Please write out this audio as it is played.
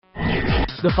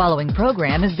The following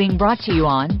program is being brought to you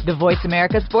on the Voice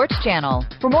America Sports Channel.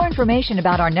 For more information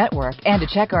about our network and to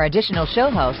check our additional show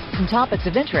hosts and topics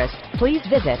of interest, please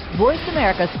visit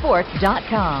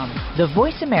VoiceAmericaSports.com. The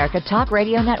Voice America Talk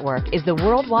Radio Network is the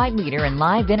worldwide leader in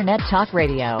live Internet talk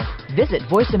radio. Visit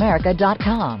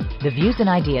VoiceAmerica.com. The views and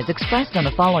ideas expressed on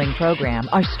the following program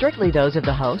are strictly those of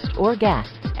the host or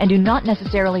guests and do not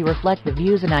necessarily reflect the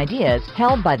views and ideas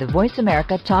held by the Voice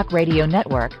America Talk Radio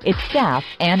Network, its staff,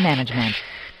 and management.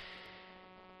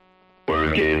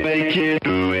 Work it, make it,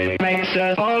 do it, makes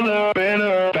us harder,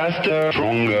 better, faster,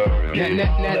 stronger.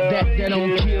 That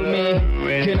don't kill me,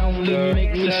 can only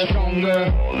make me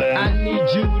stronger. I need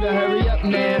you to hurry up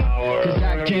now, cause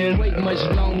I can't wait much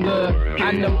longer.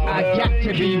 I know I got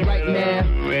to be right now,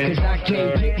 cause I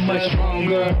can't get much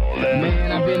stronger.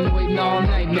 Man, I've been waiting all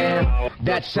night now,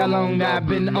 that's how long I've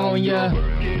been on ya.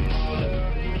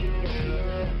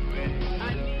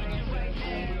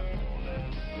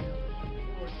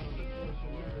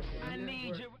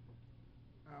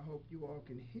 You all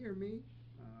can hear me.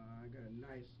 I got a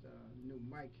nice new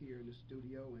mic here in the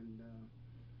studio, and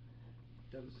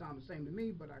doesn't sound the same to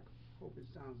me, but I hope it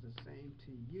sounds the same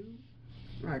to you.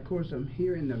 Right, of course, I'm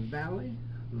here in the Valley,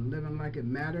 living like it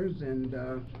matters, and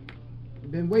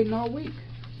been waiting all week.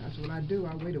 That's what I do.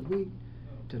 I wait a week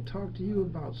to talk to you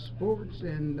about sports,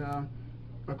 and of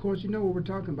course, you know what we're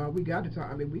talking about. We got to talk.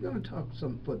 I mean, we're going to talk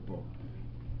some football,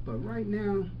 but right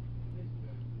now,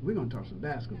 we're going to talk some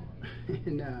basketball.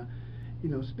 And, you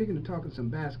know, speaking of talking some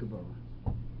basketball,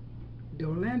 the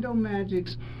Orlando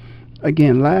Magic's,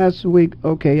 again, last week,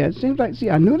 okay, it seems like,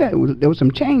 see, I knew that there was some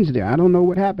change there. I don't know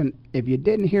what happened. If you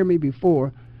didn't hear me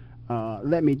before,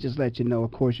 let me just let you know.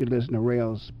 Of course, you listen to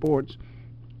Rail Sports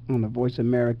on the Voice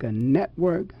America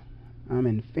Network. I'm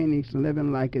in Phoenix,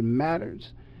 living like it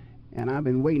matters. And I've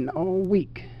been waiting all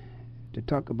week to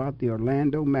talk about the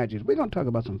Orlando Magic. We're going to talk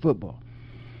about some football.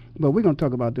 But we're going to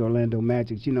talk about the Orlando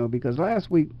Magic, you know, because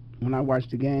last week when I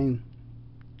watched the game,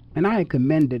 and I had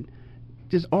commended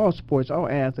just all sports, all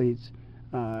athletes,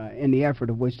 in the effort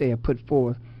of which they have put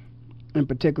forth, in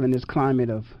particular in this climate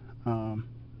of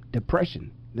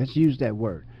depression. Let's use that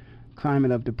word,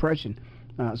 climate of depression.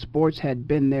 Sports had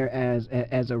been there as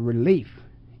a relief.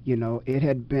 You know, it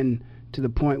had been to the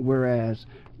point whereas,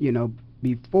 you know,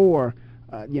 before,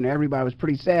 you know, everybody was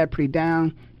pretty sad, pretty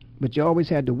down, but you always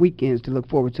had the weekends to look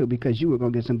forward to because you were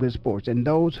going to get some good sports. And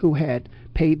those who had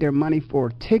paid their money for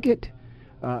a ticket,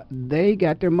 they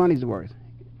got their money's worth.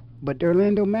 But the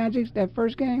Orlando Magic, that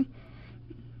first game,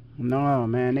 no,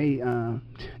 man, they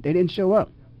didn't show up.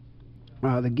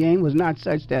 The game was not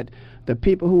such that the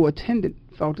people who attended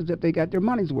felt as if they got their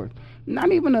money's worth.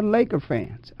 Not even the Laker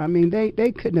fans. I mean, they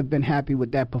couldn't have been happy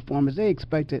with that performance. They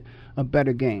expected a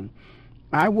better game.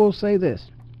 I will say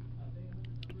this.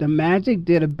 The Magic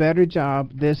did a better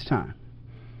job this time,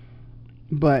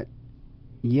 but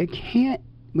you can't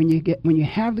when you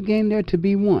have the game there to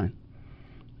be won.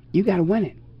 You got to win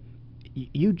it.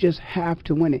 You just have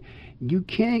to win it. You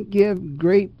can't give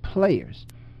great players,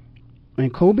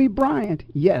 and Kobe Bryant,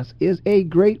 yes, is a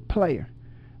great player.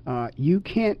 You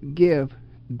can't give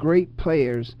great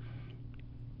players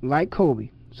like Kobe,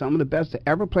 some of the best to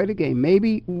ever play the game.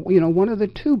 Maybe one of the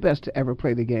two best to ever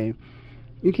play the game.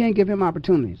 You can't give him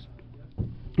opportunities.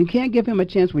 You can't give him a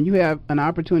chance when you have an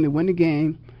opportunity to win the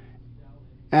game.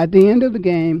 At the end of the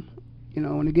game,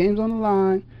 when the game's on the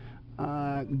line,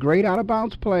 great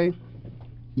out-of-bounds play,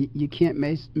 you can't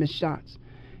miss shots.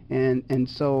 And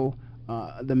so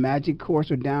the Magic, of course,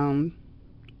 are down,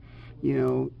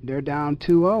 they're down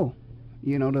 2-0.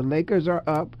 The Lakers are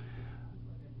up,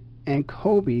 and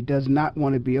Kobe does not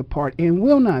want to be a part and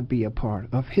will not be a part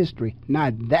of history,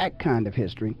 not that kind of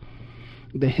history.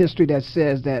 The history that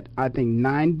says that I think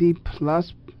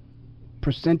 90+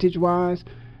 percentage-wise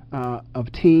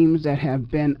of teams that have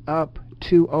been up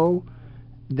 2-0,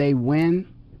 they win.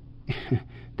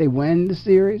 They win the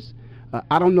series.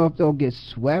 I don't know if they'll get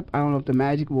swept. I don't know if the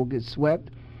Magic will get swept,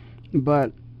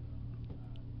 but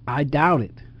I doubt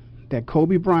it that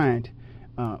Kobe Bryant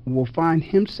will find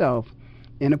himself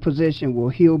in a position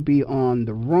where he'll be on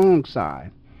the wrong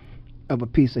side of a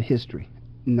piece of history.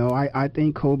 No, I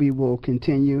think Kobe will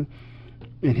continue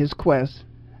in his quest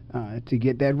to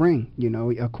get that ring.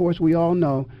 Of course, we all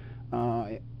know,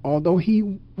 although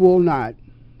he will not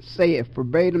say it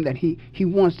verbatim, that he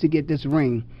wants to get this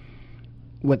ring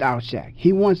without Shaq.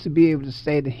 He wants to be able to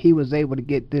say that he was able to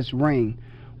get this ring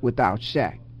without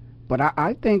Shaq. But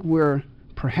I think we're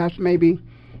perhaps maybe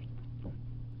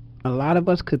a lot of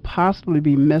us could possibly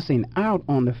be missing out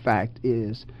on the fact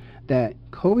is that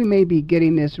Kobe may be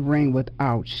getting this ring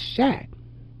without Shaq,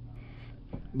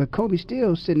 but Kobe's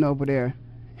still sitting over there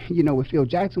with Phil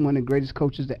Jackson, one of the greatest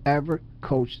coaches to ever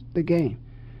coach the game.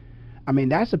 I mean,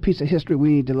 that's a piece of history we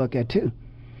need to look at too.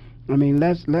 I mean,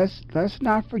 let's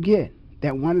not forget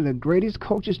that one of the greatest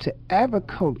coaches to ever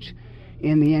coach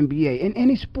in the NBA, in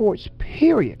any sports,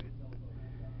 period,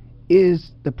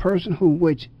 is the person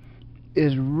which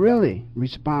is really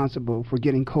responsible for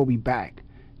getting Kobe back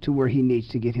to where he needs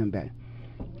to get him back.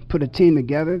 Put a team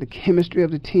together, the chemistry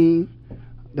of the team,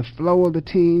 the flow of the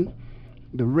team,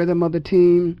 the rhythm of the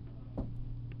team,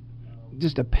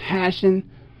 just a passion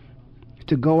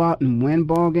to go out and win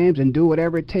ball games and do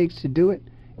whatever it takes to do it,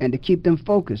 and to keep them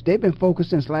focused. They've been focused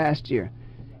since last year,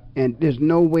 and there's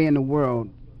no way in the world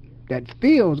that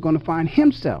Phil is going to find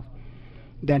himself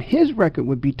that his record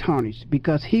would be tarnished,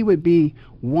 because he would be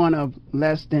one of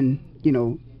less than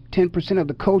 10% of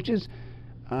the coaches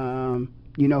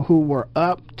who were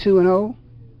up 2-0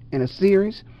 in a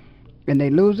series and they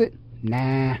lose it.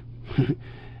 Nah.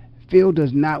 Phil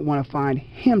does not want to find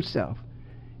himself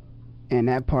in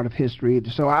that part of history either.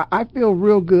 So I feel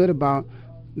real good about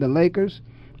the Lakers,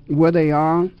 where they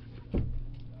are.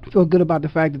 I feel good about the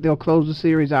fact that they'll close the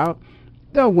series out.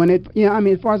 They'll win it.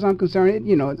 As far as I'm concerned,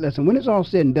 listen, when it's all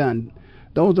said and done,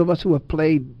 those of us who have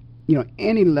played,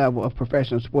 any level of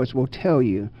professional sports will tell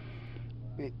you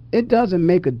it doesn't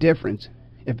make a difference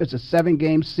if it's a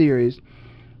 7-game series,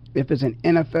 if it's an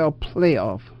NFL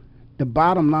playoff. The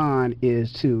bottom line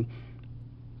is to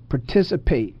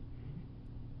participate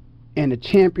in the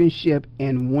championship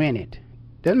and win it.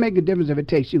 Doesn't make a difference if it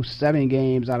takes you 7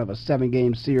 games out of a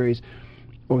 7-game series,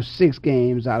 or 6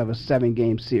 games out of a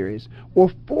 7-game series,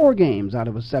 or 4 games out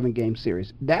of a 7-game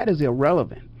series. That is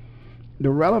irrelevant. The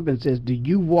relevance is, do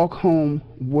you walk home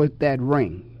with that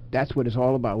ring? That's what it's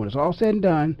all about. When it's all said and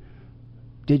done,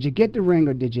 did you get the ring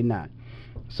or did you not?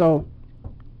 So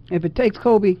if it takes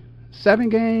Kobe 7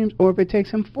 games or if it takes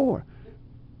him 4,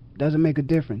 doesn't make a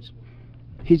difference.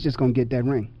 He's just going to get that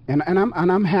ring. And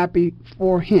I'm happy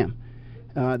for him.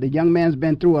 The young man's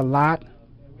been through a lot.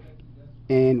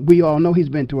 And we all know he's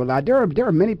been through a lot. There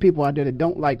are many people out there that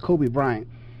don't like Kobe Bryant,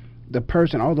 the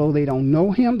person. Although they don't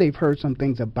know him, they've heard some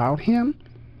things about him.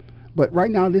 But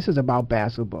right now, this is about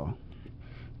basketball.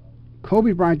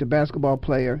 Kobe Bryant, the basketball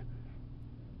player,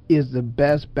 is the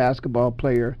best basketball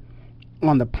player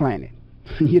on the planet.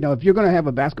 If you're going to have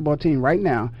a basketball team right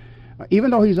now, even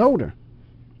though he's older,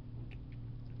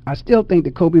 I still think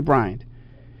that Kobe Bryant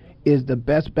is the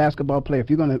best basketball player. If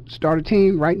you're going to start a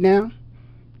team right now,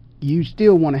 you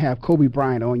still want to have Kobe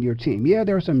Bryant on your team. Yeah,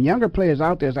 there are some younger players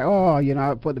out there that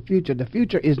say, for the future. The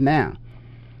future is now.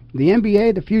 The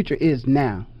NBA, the future is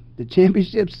now. The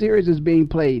championship series is being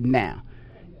played now.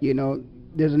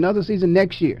 There's another season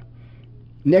next year.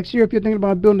 Next year, if you're thinking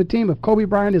about building a team, if Kobe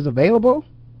Bryant is available,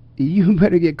 you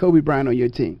better get Kobe Bryant on your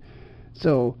team.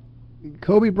 So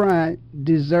Kobe Bryant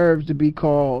deserves to be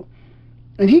called,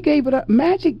 and he gave it up.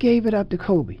 Magic gave it up to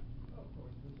Kobe.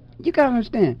 You got to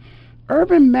understand.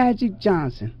 Earvin Magic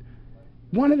Johnson,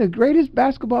 one of the greatest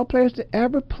basketball players to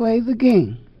ever play the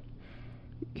game,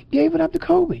 gave it up to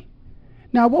Kobe.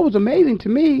 Now, what was amazing to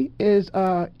me is,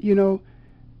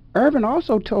 Earvin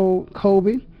also told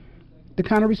Kobe the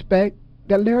kind of respect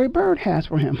that Larry Bird has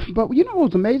for him. But what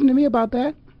was amazing to me about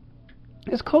that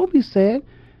is Kobe said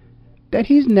that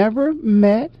he's never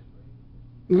met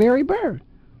Larry Bird.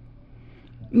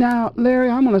 Now, Larry,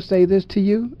 I'm going to say this to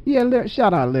you. Yeah, Larry,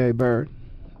 shout out Larry Bird.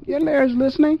 Yeah, Larry's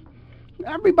listening.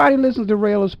 Everybody listens to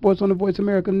Rail of Sports on the Voice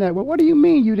America Network. What do you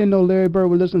mean you didn't know Larry Bird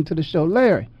would listen to the show?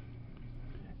 Larry,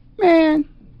 man,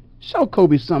 show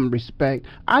Kobe some respect.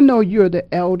 I know you're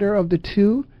the elder of the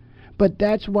two, but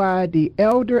that's why the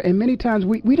elder, and many times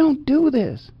we don't do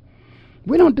this.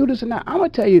 We don't do this enough. I'm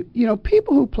going to tell you,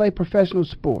 people who play professional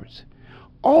sports,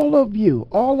 all of you,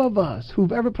 all of us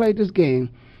who've ever played this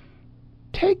game,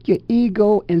 take your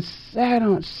ego and sit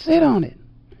on it.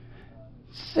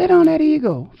 Sit on that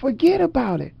ego. Forget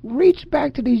about it. Reach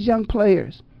back to these young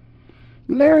players.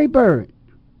 Larry Bird.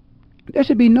 There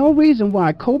should be no reason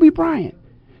why Kobe Bryant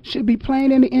should be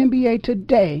playing in the NBA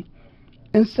today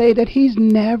and say that he's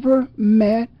never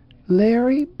met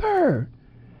Larry Bird.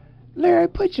 Larry,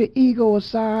 put your ego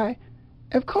aside.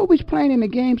 If Kobe's playing in the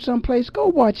game someplace, go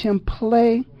watch him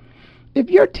play. If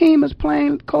your team is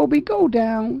playing Kobe, go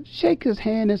down, shake his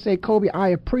hand and say, Kobe, I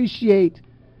appreciate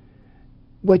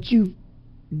what you've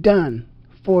done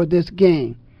for this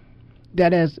game.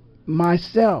 That as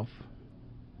myself,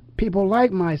 people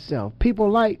like myself, people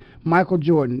like Michael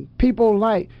Jordan, people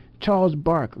like Charles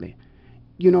Barkley,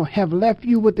 have left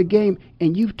you with the game,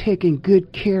 and you've taken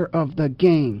good care of the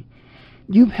game.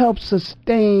 You've helped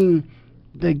sustain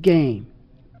the game.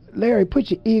 Larry,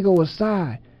 put your ego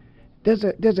aside. There's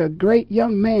a great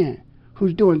young man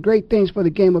who's doing great things for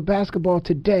the game of basketball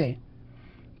today,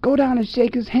 go down and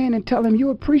shake his hand and tell him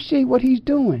you appreciate what he's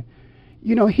doing.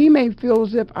 You know, he may feel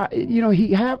as if,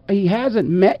 he hasn't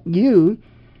met you,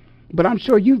 but I'm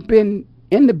sure you've been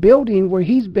in the building where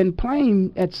he's been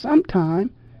playing at some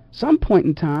point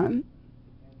in time.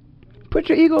 Put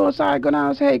your ego aside, go down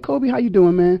and say, hey, Kobe, how you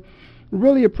doing, man?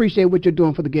 Really appreciate what you're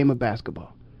doing for the game of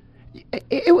basketball.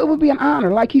 It would be an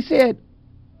honor. Like he said,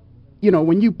 you know,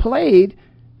 when you played,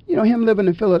 you know, him living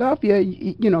in Philadelphia,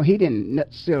 you know, he didn't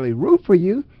necessarily root for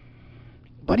you,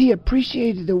 but he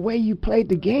appreciated the way you played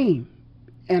the game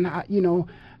and, you know,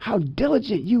 how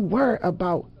diligent you were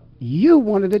about you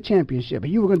wanted a championship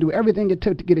and you were going to do everything it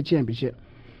took to get a championship,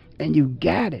 and you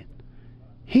got it.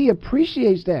 He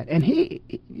appreciates that. And he,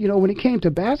 you know, when it came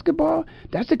to basketball,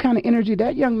 that's the kind of energy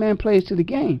that young man brings to the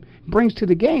game.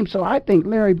 So I think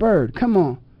Larry Bird, come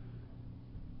on.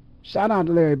 Shout out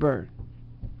to Larry Bird.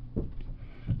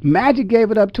 Magic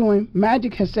gave it up to him.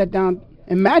 Magic has sat down,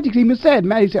 and Magic said,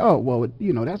 oh, well,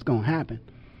 you know, that's going to happen.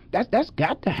 That's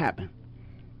got to happen.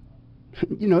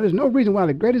 You know, there's no reason why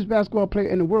the greatest basketball player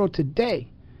in the world today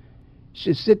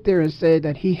should sit there and say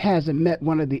that he hasn't met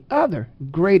one of the other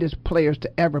greatest players to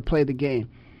ever play the game.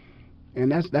 And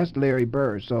that's Larry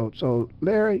Bird. So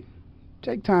Larry,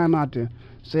 take time out to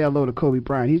say hello to Kobe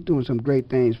Bryant. He's doing some great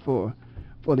things for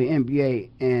the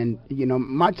NBA. And, you know,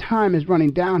 my time is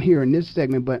running down here in this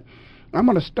segment, but I'm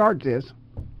going to start this,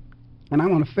 and I'm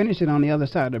going to finish it on the other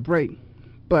side of the break.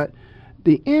 But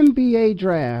the NBA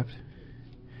draft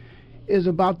is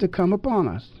about to come upon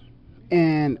us.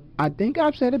 And I think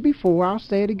I've said it before, I'll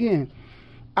say it again.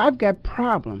 I've got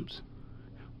problems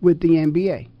with the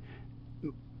NBA.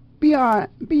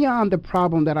 Beyond the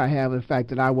problem that I have, the fact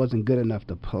that I wasn't good enough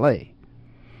to play,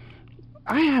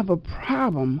 I have a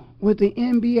problem with the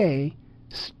NBA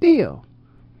still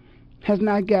has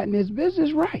not gotten its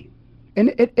business right.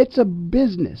 And it's a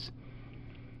business.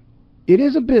 It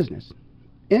is a business.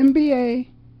 NBA,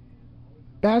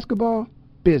 basketball,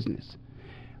 business.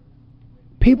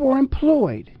 People are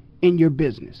employed in your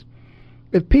business.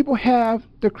 If people have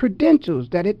the credentials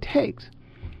that it takes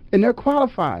and they're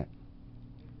qualified,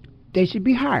 they should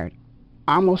be hired.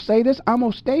 I'm going to say this, I'm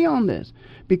going to stay on this,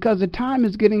 because the time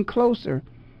is getting closer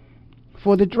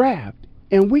for the draft.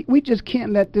 And we just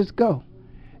can't let this go.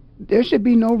 There should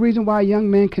be no reason why a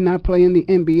young man cannot play in the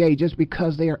NBA just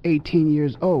because they are 18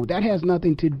 years old. That has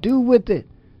nothing to do with it.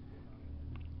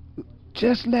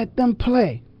 Just let them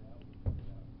play.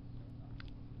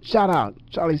 Shout out,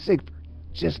 Charlie Sigford.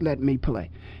 Just let me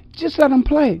play. Just let them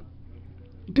play.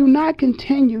 Do not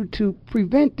continue to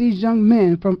prevent these young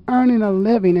men from earning a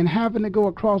living and having to go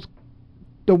across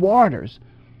the waters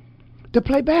to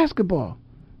play basketball.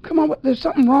 Come on, there's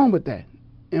something wrong with that.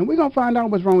 And we're going to find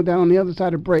out what's wrong with that on the other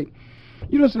side of the break.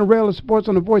 You listen to Rail of Sports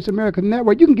on the Voice America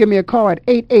Network. You can give me a call at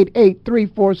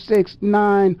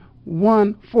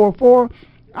 888-346-9144.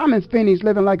 I'm in Phoenix,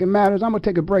 living like it matters. I'm going to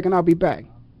take a break, and I'll be back.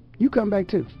 You come back,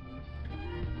 too.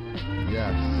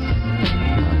 Yes.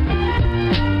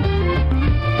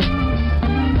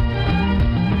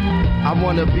 I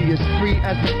want to be as free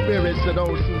as the spirits of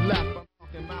those who left. I'm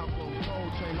talking Malcolm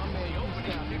Coltrane. My man,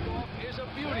 kickoff is a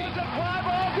beauty. It's a fly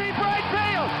ball deep right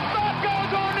field. Back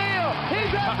goes O'Neal. He's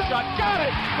at the shot. Got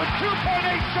it with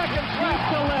 2.8 seconds left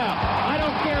to left. I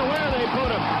don't care where they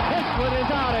put him. This one is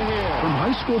out of here. From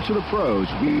high school to the pros,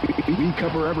 we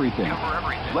cover everything.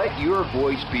 Let your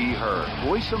voice be heard.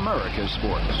 Voice America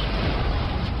Sports.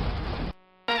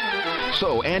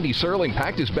 So Andy Serling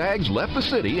packed his bags, left the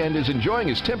city, and is enjoying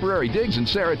his temporary digs in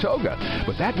Saratoga.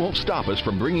 But that won't stop us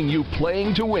from bringing you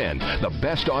Playing to Win, the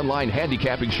best online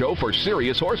handicapping show for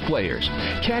serious horse players.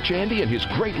 Catch Andy and his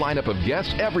great lineup of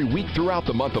guests every week throughout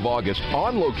the month of August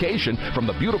on location from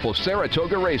the beautiful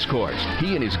Saratoga Racecourse.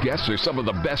 He and his guests are some of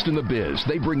the best in the biz.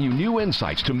 They bring you new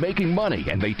insights to making money,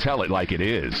 and they tell it like it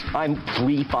is. I'm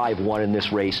 3-5-1 in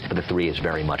this race, but the 3 is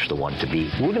very much the one to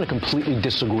beat. We're going to completely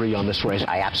disagree on this race.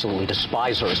 I absolutely despise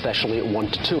her, especially at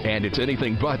 1-2. And it's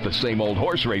anything but the same old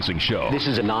horse racing show. This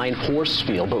is a 9-horse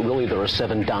field, but really there are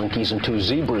 7 donkeys and 2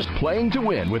 zebras. Playing to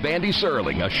Win with Andy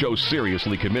Serling, a show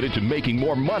seriously committed to making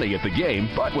more money at the game,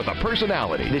 but with a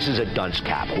personality. This is a dunce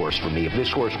cap horse for me. If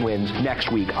this horse wins, next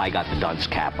week I got the dunce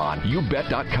cap on.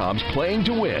 YouBet.com's Playing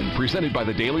to Win, presented by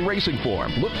the Daily Racing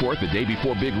Form. Look for it the day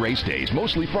before big race days,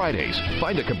 mostly Fridays.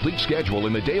 Find a complete schedule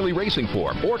in the Daily Racing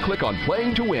Form, or click on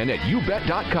Playing to Win at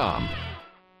YouBet.com.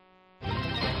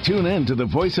 Tune in to the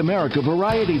Voice America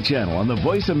Variety channel on the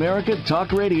Voice America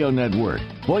Talk Radio Network.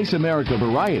 Voice America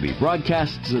Variety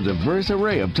broadcasts a diverse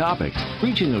array of topics,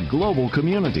 reaching a global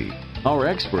community. Our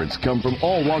experts come from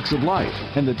all walks of life,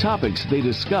 and the topics they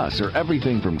discuss are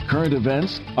everything from current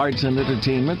events, arts and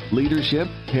entertainment, leadership,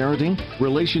 parenting,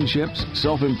 relationships,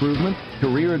 self-improvement,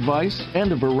 career advice,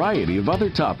 and a variety of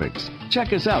other topics.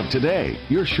 Check us out today.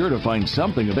 You're sure to find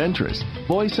something of interest.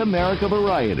 Voice America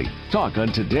Variety. Talk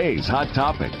on today's hot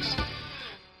topics.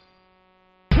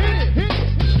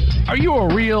 Are you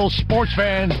a real sports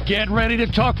fan? Get ready to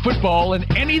talk football and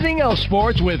anything else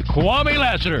sports with Kwame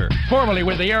Lassiter, formerly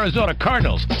with the Arizona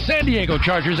Cardinals, San Diego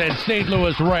Chargers, and St.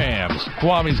 Louis Rams.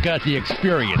 Kwame's got the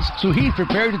experience, so he's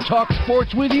prepared to talk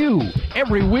sports with you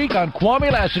every week on Kwame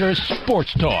Lassiter's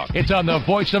Sports Talk. It's on the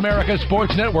Voice America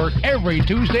Sports Network every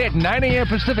Tuesday at 9 a.m.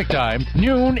 Pacific Time,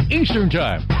 noon Eastern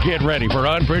Time. Get ready for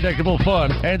unpredictable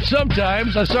fun and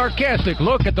sometimes a sarcastic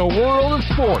look at the world of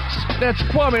sports. That's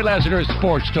Kwame Lassiter's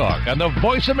Sports Talk on the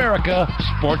Voice America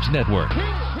Sports Network.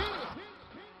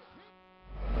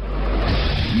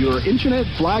 Your internet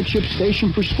flagship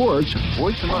station for sports,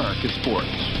 Voice America Sports.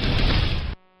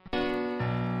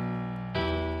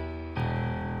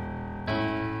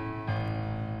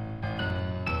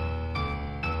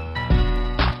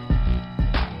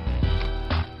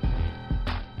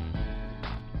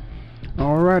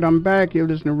 All right, I'm back. You're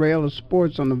listening to Rail of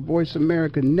Sports on the Voice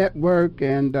America Network,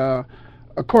 and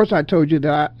of course, I told you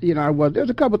that there's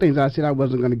a couple things I said I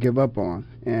wasn't going to give up on,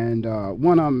 and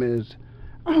one of them is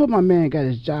I hope my man got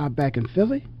his job back in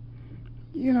Philly.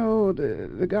 You know,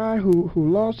 the guy who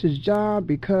lost his job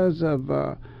because of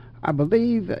I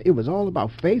believe it was all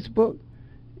about Facebook,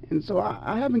 and so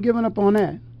I haven't given up on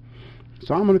that.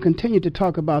 So I'm going to continue to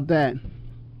talk about that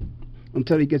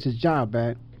until he gets his job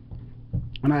back,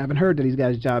 and I haven't heard that he's got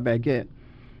his job back yet.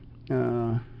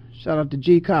 Shout out to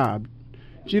G. Cobb.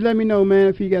 She let me know, man,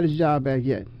 if he got his job back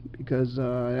yet, because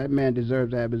that man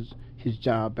deserves to have his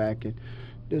job back. And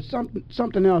there's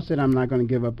something else that I'm not going to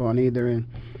give up on either, and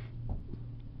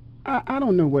I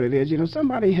don't know what it is. You know,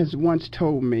 somebody has once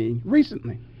told me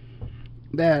recently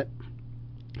that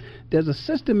there's a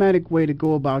systematic way to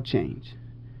go about change.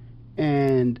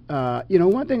 And,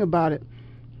 one thing about it,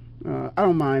 I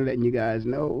don't mind letting you guys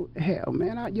know, hell,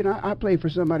 man, I played for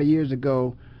somebody years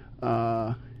ago,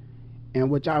 in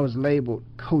which I was labeled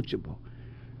coachable.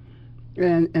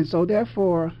 And so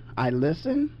therefore I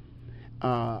listen,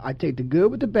 I take the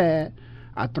good with the bad,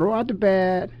 I throw out the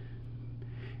bad,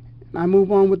 and I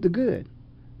move on with the good.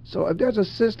 So if there's a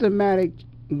systematic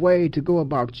way to go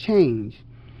about change,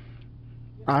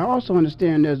 I also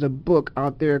understand there's a book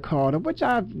out there called, of which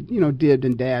I've, dibbed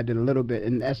and dabbed in a little bit,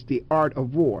 and that's The Art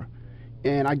of War.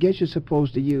 And I guess you're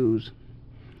supposed to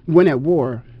when at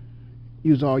war,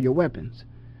 use all your weapons.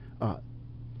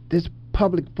 This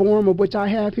public forum of which I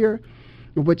have here,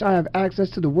 of which I have access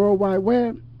to the World Wide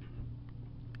Web,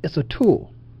 it's a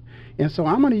tool. And so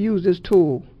I'm going to use this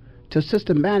tool to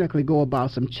systematically go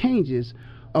about some changes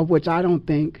of which I don't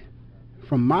think,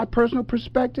 from my personal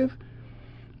perspective,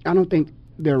 I don't think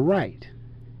they're right.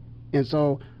 And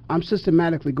so I'm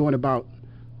systematically going about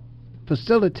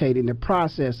facilitating the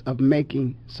process of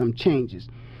making some changes.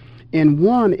 And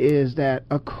one is that,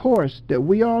 of course, that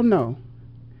we all know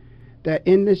that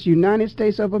in this United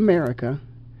States of America,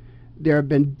 there have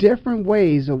been different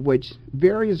ways of which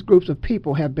various groups of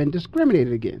people have been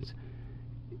discriminated against.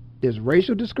 There's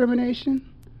racial discrimination.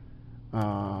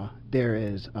 There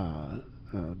is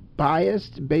bias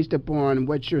based upon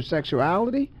what's your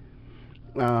sexuality.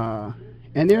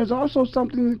 And there's also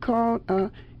something called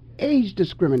age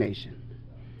discrimination.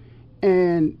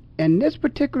 And in this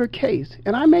particular case,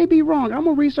 and I may be wrong, I'm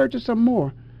going to research it some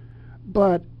more,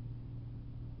 but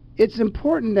it's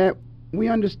important that we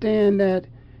understand that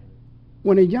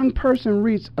when a young person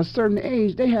reaches a certain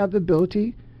age, they have the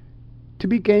ability to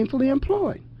be gainfully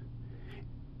employed.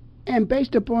 And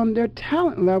based upon their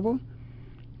talent level,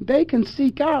 they can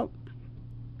seek out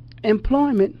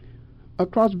employment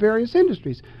across various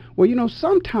industries. Well,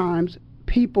 sometimes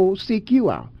people seek you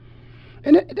out.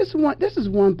 And this is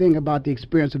one thing about the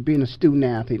experience of being a student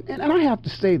athlete. And I have to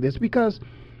say this because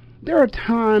there are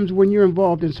times when you're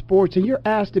involved in sports and you're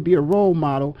asked to be a role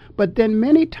model, but then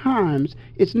many times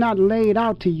it's not laid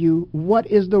out to you what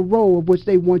is the role of which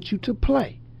they want you to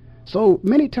play. So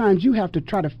many times you have to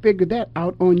try to figure that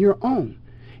out on your own.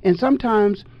 And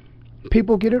sometimes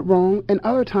people get it wrong and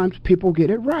other times people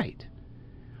get it right.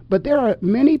 But there are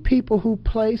many people who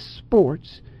play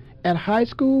sports at high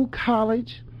school,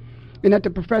 college, and at the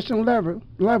professional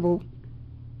level,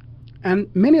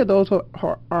 and many of those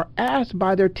are asked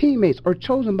by their teammates or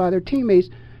chosen by their teammates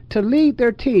to lead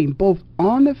their team both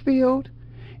on the field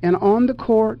and on the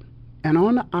court and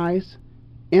on the ice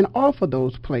and off of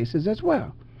those places as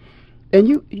well.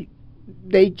 And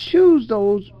they choose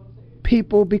those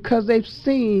people because they've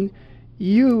seen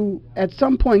you at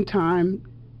some point in time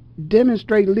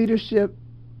demonstrate leadership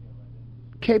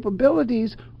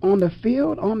capabilities on the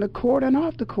field, on the court, and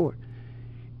off the court.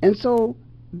 And so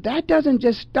that doesn't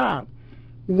just stop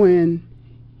when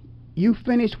you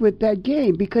finish with that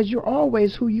game, because you're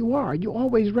always who you are. You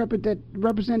always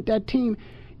represent that team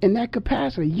in that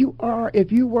capacity. You are,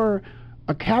 if you were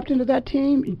a captain of that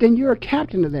team, then you're a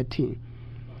captain of that team.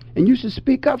 And you should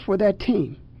speak up for that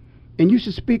team. And you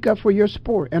should speak up for your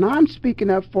sport. And I'm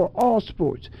speaking up for all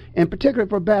sports, and particularly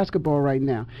for basketball right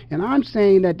now. And I'm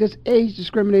saying that this age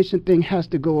discrimination thing has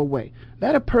to go away.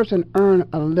 Let a person earn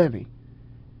a living.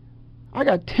 I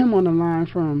got Tim on the line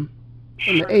from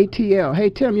the ATL. Hey,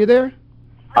 Tim, you there?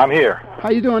 I'm here. How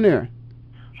you doing there?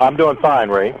 I'm doing fine,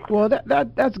 Ray. Well,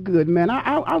 that's good, man.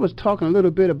 I was talking a little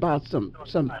bit about some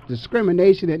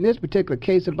discrimination in this particular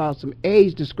case, about some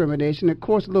age discrimination. Of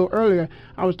course, a little earlier,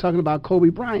 I was talking about Kobe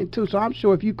Bryant, too. So I'm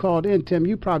sure if you called in, Tim,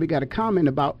 you probably got a comment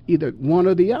about either one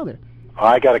or the other.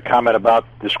 I got a comment about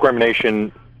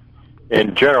discrimination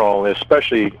in general,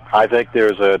 especially I think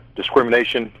there's a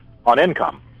discrimination on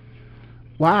income.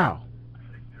 Wow.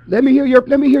 Let me hear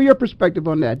your perspective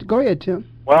on that. Go ahead, Tim.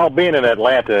 Well, being in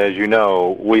Atlanta, as you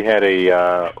know, we had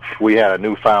a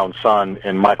newfound son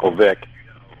in Michael Vick,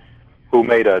 who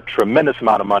made a tremendous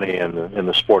amount of money in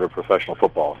the sport of professional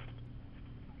football.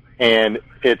 And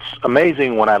it's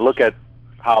amazing when I look at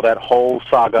how that whole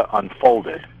saga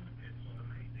unfolded,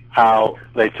 how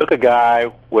they took a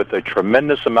guy with a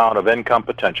tremendous amount of income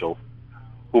potential,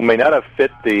 who may not have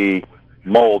fit the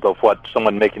mold of what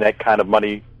someone making that kind of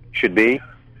money should be,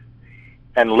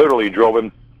 and literally drove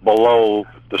him below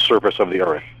the surface of the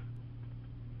earth.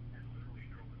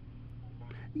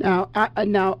 Now,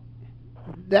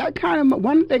 that kind of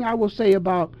one thing I will say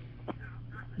about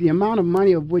the amount of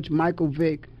money of which Michael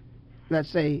Vick, let's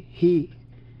say he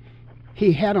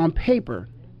had on paper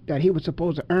that he was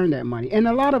supposed to earn that money, and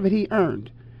a lot of it he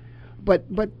earned. But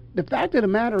the fact of the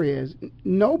matter is,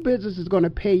 no business is going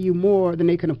to pay you more than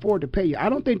they can afford to pay you. I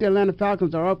don't think the Atlanta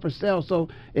Falcons are up for sale, so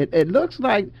it looks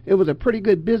like it was a pretty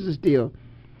good business deal,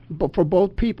 but for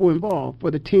both people involved,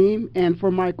 for the team and for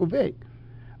Michael Vick.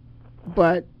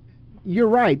 But you're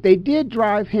right, they did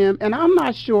drive him, and I'm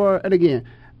not sure. And again,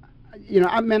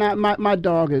 my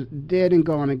dog is dead and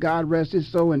gone, and God rest his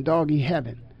soul in doggy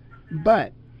heaven.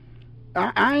 But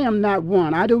I am not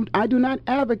one. I do not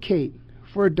advocate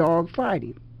for dog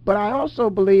fighting, but I also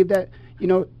believe that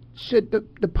should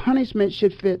the punishment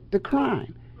should fit the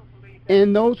crime.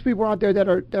 And those people out there that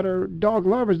are dog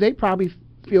lovers, they probably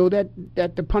feel that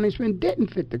the punishment didn't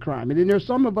fit the crime, and then there's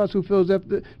some of us who feels that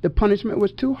the punishment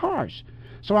was too harsh.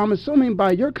 So I'm assuming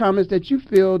by your comments that you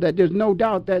feel that there's no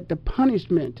doubt that the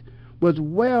punishment was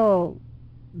well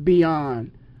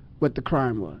beyond what the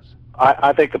crime was.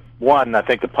 I think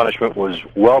the punishment was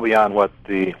well beyond what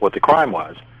the crime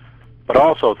was. But I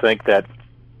also think that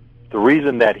the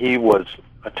reason that he was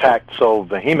attacked so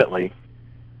vehemently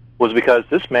was because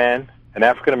this man, an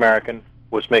African American,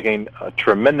 was making a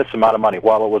tremendous amount of money.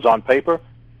 While it was on paper,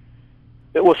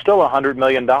 it was still $100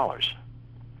 million.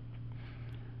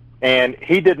 And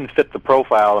he didn't fit the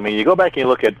profile. I mean, you go back and you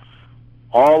look at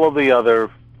all of the other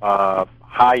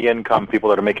high-income people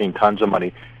that are making tons of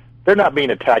money. They're not being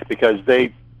attacked because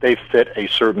they fit a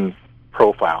certain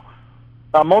profile.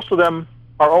 Now, most of them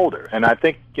are older, and I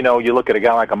think, you look at a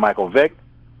guy like a Michael Vick,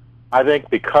 I think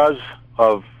because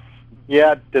of,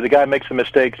 did the guy make some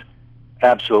mistakes?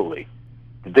 Absolutely.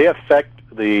 Did they affect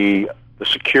the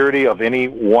security of any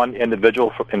one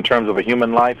individual in terms of a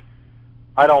human life?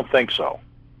 I don't think so.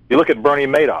 You look at Bernie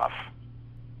Madoff.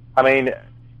 I mean,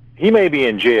 he may be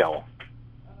in jail,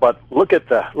 but look at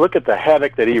the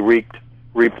havoc that he reaped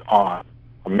on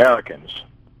Americans,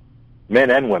 men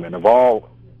and women of all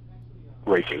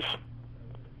races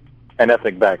and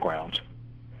ethnic backgrounds.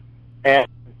 And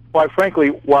quite frankly,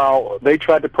 while they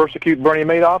tried to persecute Bernie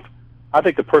Madoff, I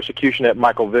think the persecution that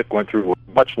Michael Vick went through was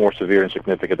much more severe and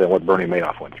significant than what Bernie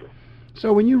Madoff went through.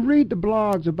 So when you read the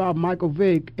blogs about Michael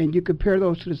Vick and you compare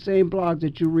those to the same blogs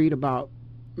that you read about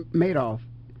Madoff,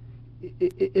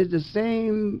 is the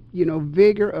same,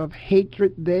 vigor of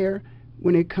hatred there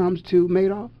when it comes to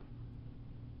Madoff?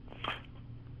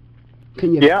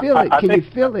 Can you feel it? Can you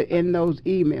feel it in those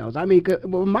emails? I mean,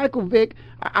 Michael Vick,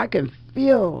 I can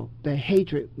feel the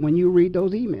hatred when you read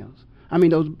those emails. I mean,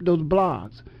 those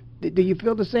blogs. Do you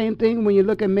feel the same thing when you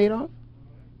look at Madoff?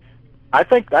 I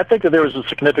think that there was a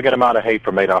significant amount of hate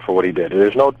for Madoff for what he did. There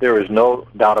is no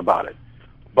doubt about it.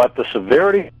 But the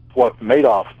severity of what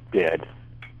Madoff did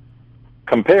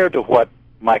compared to what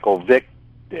Michael Vick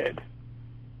did,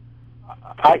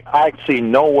 I see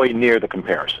no way near the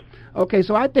comparison. Okay,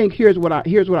 so I think here's what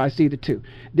I see the two.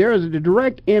 There is a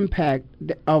direct impact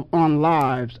on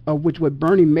lives of which what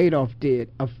Bernie Madoff did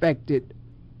affected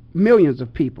millions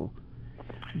of people.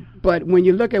 But when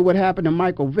you look at what happened to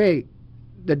Michael Vick,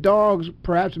 the dogs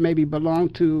perhaps maybe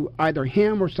belonged to either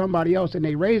him or somebody else, and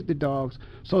they raised the dogs,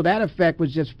 so that effect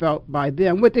was just felt by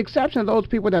them, with the exception of those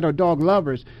people that are dog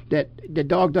lovers, that the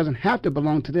dog doesn't have to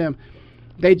belong to them.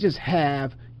 They just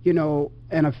have,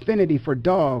 an affinity for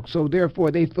dogs, so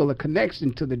therefore they feel a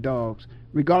connection to the dogs,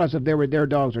 regardless if they were their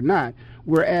dogs or not.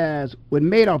 Whereas with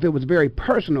Madoff, it was very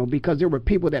personal because there were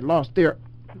people that lost their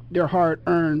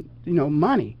hard-earned,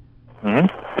 money. Mm-hmm.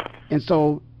 And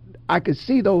so I could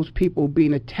see those people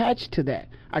being attached to that.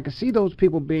 I could see those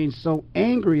people being so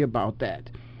angry about that.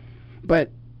 But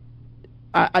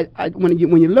when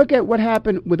you look at what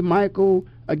happened with Michael,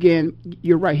 again,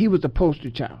 you're right. He was the poster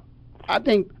child. I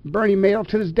think Bernie Madoff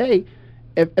to this day,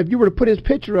 if you were to put his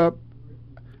picture up,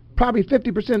 probably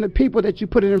 50% of the people that you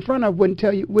put it in front of wouldn't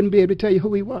be able to tell you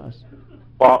who he was.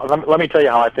 Well, let me tell you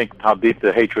how deep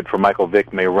the hatred for Michael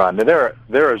Vick may run.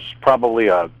 There is probably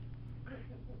a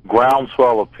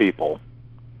groundswell of people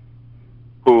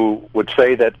who would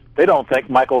say that they don't think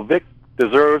Michael Vick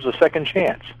deserves a second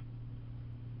chance.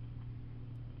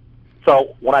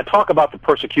 So when I talk about the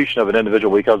persecution of an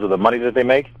individual because of the money that they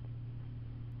make,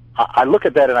 I look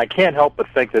at that and I can't help but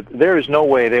think that there is no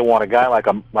way they want a guy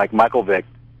like Michael Vick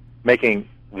making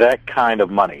that kind of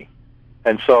money.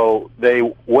 And so they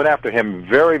went after him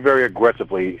very, very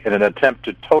aggressively in an attempt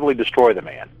to totally destroy the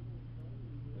man.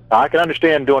 Now, I can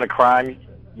understand doing a crime.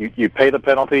 You pay the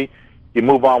penalty, you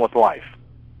move on with life.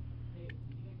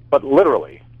 But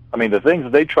literally, the things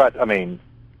that they tried,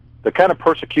 the kind of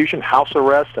persecution, house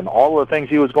arrest, and all of the things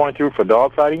he was going through for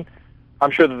dogfighting, I'm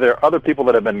sure that there are other people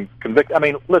that have been convicted.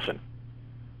 Listen,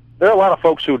 there are a lot of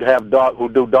folks who do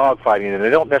dogfighting, and they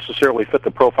don't necessarily fit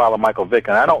the profile of Michael Vick,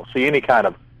 and I don't see any kind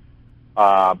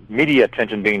of media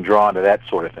attention being drawn to that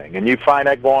sort of thing. And you find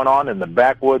that going on in the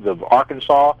backwoods of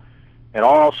Arkansas and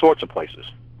all sorts of places.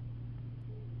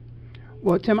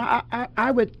 Well, Tim,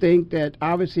 I would think that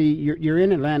obviously you're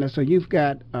in Atlanta, so you've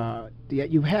got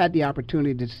you've had the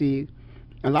opportunity to see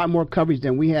a lot more coverage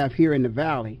than we have here in the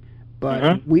Valley.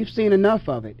 But we've seen enough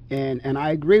of it, and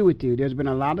I agree with you. There's been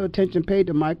a lot of attention paid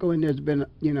to Michael, and there's been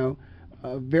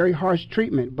a very harsh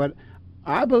treatment. But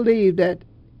I believe that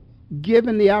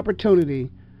given the opportunity,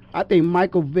 I think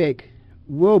Michael Vick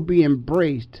will be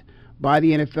embraced by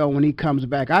the NFL when he comes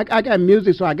back. I got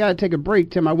music, so I got to take a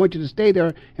break, Tim. I want you to stay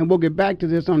there, and we'll get back to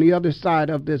this on the other side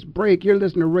of this break. You're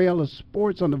listening to Ray Ellis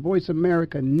Sports on the Voice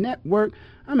America Network.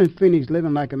 I'm in Phoenix,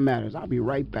 living like it matters. I'll be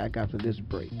right back after this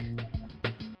break.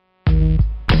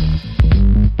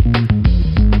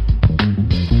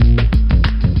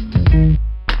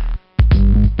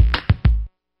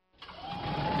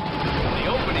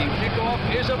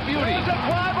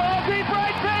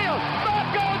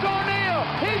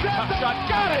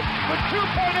 Got it with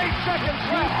 2.8 seconds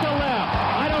left to left.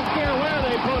 I don't care where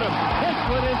they put him. This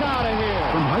one is out of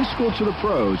here. From high school to the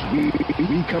pros,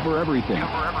 we cover everything.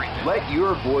 Let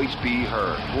your voice be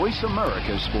heard. Voice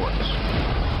America Sports.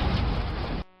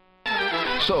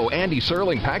 So Andy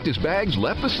Serling packed his bags,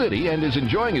 left the city, and is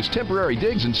enjoying his temporary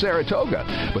digs in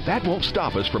Saratoga. But that won't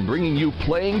stop us from bringing you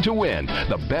Playing to Win,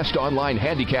 the best online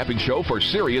handicapping show for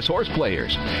serious horse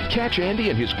players. Catch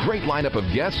Andy and his great lineup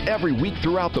of guests every week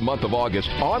throughout the month of August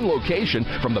on location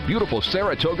from the beautiful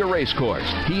Saratoga Racecourse.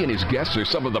 He and his guests are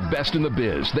some of the best in the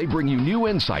biz. They bring you new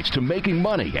insights to making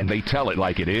money, and they tell it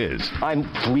like it is. I'm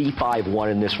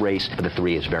 3-5-1 in this race, but the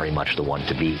 3 is very much the one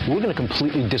to beat. We're going to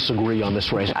completely disagree on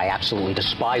this race. I absolutely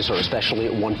despise her, especially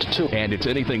at 1-2. And it's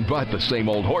anything but the same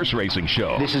old horse racing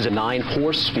show. This is a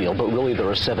 9-horse field, but really there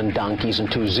are 7 donkeys and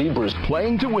 2 zebras.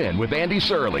 Playing to Win with Andy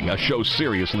Serling, a show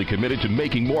seriously committed to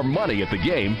making more money at the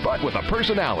game, but with a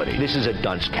personality. This is a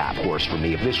dunce cap horse for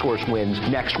me. If this horse wins,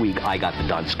 next week I got the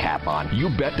dunce cap on.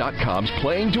 YouBet.com's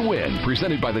Playing to Win,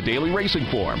 presented by the Daily Racing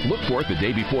Form. Look for it the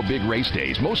day before big race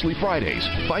days, mostly Fridays.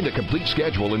 Find a complete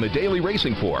schedule in the Daily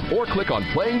Racing Form, or click on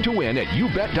Playing to Win at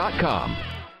YouBet.com.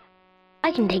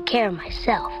 I can take care of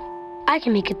myself. I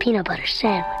can make a peanut butter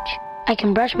sandwich. I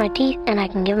can brush my teeth and I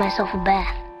can give myself a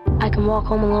bath. I can walk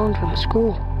home alone from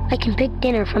school. I can pick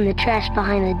dinner from the trash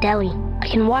behind the deli. I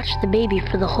can watch the baby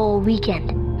for the whole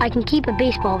weekend. I can keep a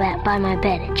baseball bat by my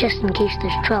bed just in case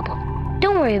there's trouble.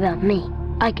 Don't worry about me.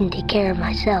 I can take care of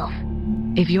myself.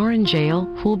 If you're in jail,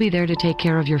 who'll be there to take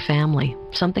care of your family?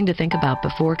 Something to think about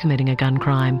before committing a gun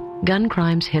crime. Gun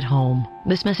crimes hit home.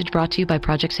 This message brought to you by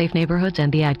Project Safe Neighborhoods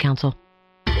and the Ad Council.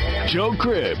 Joe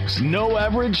Cribbs, No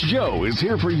Average Joe, is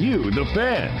here for you, the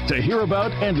fan, to hear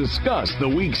about and discuss the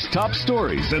week's top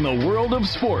stories in the world of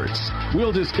sports.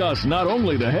 We'll discuss not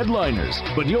only the headliners,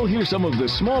 but you'll hear some of the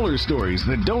smaller stories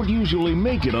that don't usually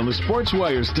make it on the sports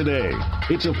wires today.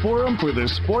 It's a forum for the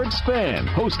sports fan,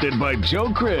 hosted by Joe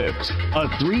Cribbs, a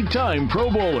 3-time Pro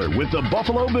Bowler with the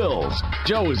Buffalo Bills.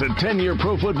 Joe is a 10-year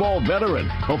pro football veteran,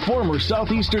 a former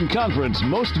Southeastern Conference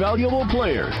Most Valuable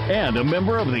Player, and a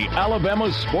member of the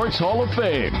Alabama Sports Hall of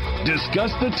Fame.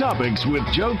 Discuss the topics with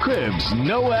Joe Cribbs,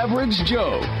 No Average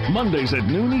Joe, Mondays at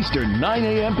noon Eastern, 9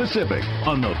 a.m. Pacific,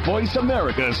 on the Voice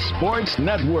America Sports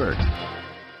Network.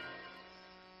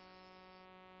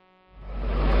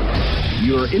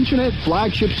 Your internet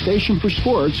flagship station for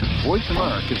sports, Voice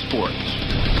America Sports.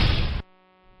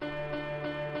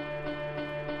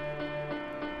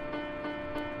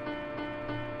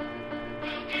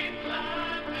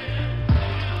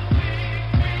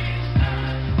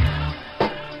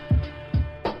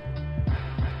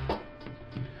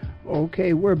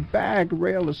 Okay, we're back.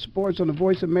 Rail of Sports on the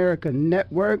Voice America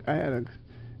Network. I had a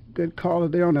good caller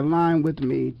there on the line with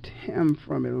me, Tim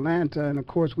from Atlanta, and of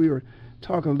course we were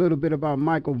talking a little bit about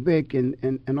Michael Vick and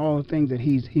all the things that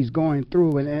he's going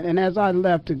through. And as I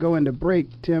left to go into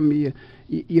break, Tim,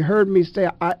 you heard me say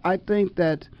I think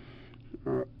that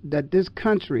this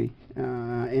country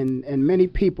and many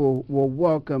people will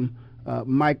welcome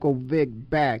Michael Vick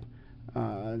back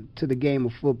to the game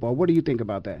of football. What do you think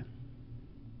about that?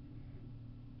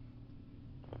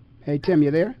 Hey, Tim, you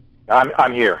there?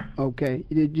 I'm here. Okay.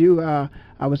 Did you? I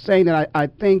was saying that I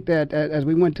think that as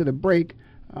we went to the break,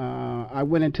 I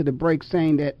went into the break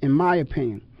saying that, in my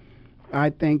opinion, I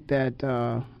think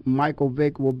that Michael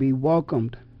Vick will be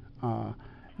welcomed,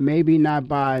 maybe not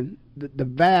by the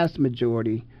vast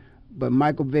majority, but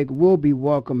Michael Vick will be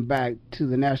welcomed back to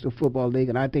the National Football League,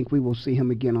 and I think we will see him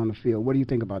again on the field. What do you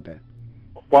think about that?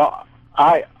 Well,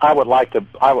 I would like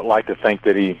to think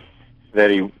that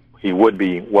he would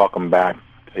be welcomed back.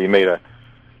 He made a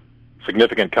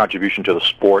significant contribution to the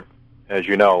sport, as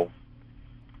you know.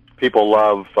 People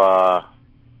love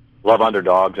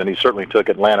underdogs, and he certainly took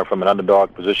Atlanta from an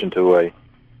underdog position to a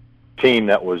team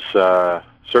that was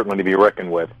certainly to be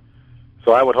reckoned with.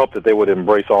 So I would hope that they would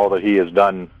embrace all that he has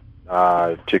done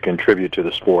to contribute to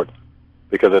the sport,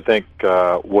 because I think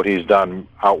what he's done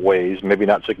outweighs, maybe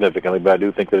not significantly, but I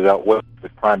do think that it outweighs the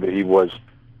crime that he was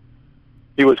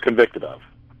convicted of.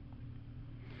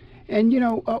 And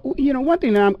one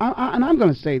thing that I'm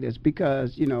going to say this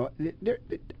because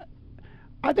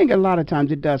I think a lot of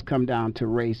times it does come down to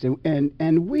race,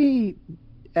 and we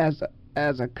as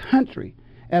a country,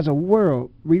 as a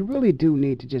world, we really do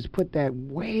need to just put that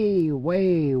way,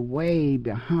 way, way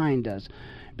behind us,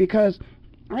 because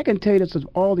I can tell you this, of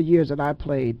all the years that I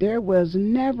played, there was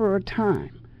never a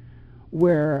time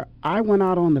where I went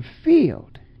out on the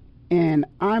field and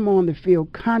I'm on the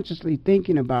field consciously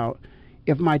thinking about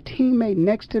if my teammate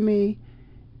next to me,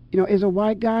 is a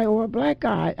white guy or a black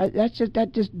guy.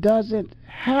 That just doesn't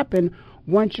happen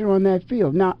once you're on that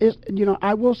field. Now,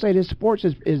 I will say this: sports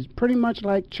is pretty much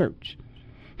like church,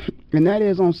 and that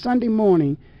is on Sunday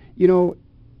morning. It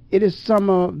is some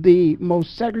of the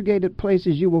most segregated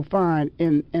places you will find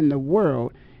in the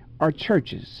world are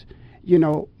churches.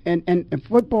 And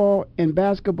football and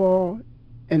basketball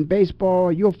and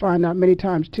baseball, you'll find out many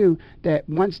times too that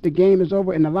once the game is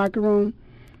over in the locker room,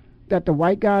 that the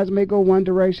white guys may go one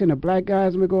direction, the black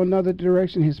guys may go another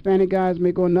direction, Hispanic guys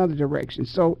may go another direction.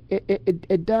 So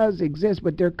it does exist,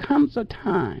 but there comes a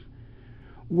time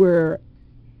where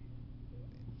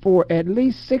for at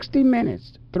least 60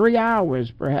 minutes, 3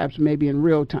 hours perhaps, maybe in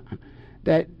real time,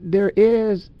 that there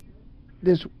is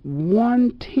this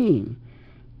one team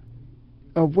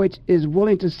of which is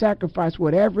willing to sacrifice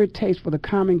whatever it takes for the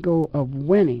common goal of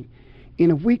winning. And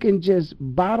if we can just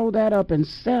bottle that up and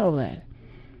sell that,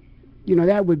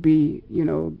 that would be,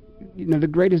 the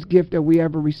greatest gift that we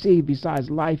ever received besides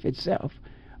life itself.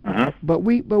 But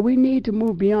we need to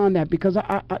move beyond that, because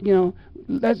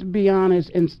let's be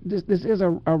honest, and this is a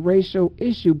racial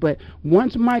issue, but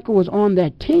once Michael was on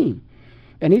that team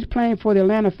and he's playing for the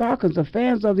Atlanta Falcons, the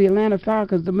fans of the Atlanta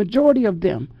Falcons, the majority of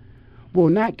them will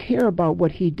not care about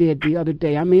what he did the other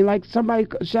day. I mean, like somebody,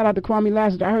 shout out to Kwame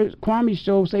Lassiter. I heard Kwame's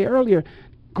show say earlier,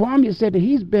 Kwame said that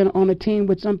he's been on a team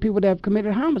with some people that have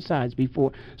committed homicides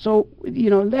before. So,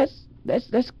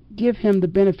 let's give him the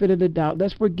benefit of the doubt.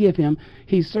 Let's forgive him.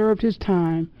 He served his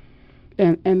time,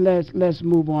 and let's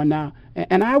move on now.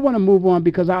 And I want to move on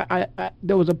because I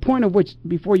there was a point of which,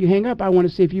 before you hang up, I want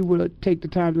to see if you would take the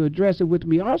time to address it with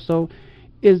me also,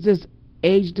 is this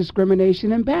age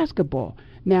discrimination in basketball.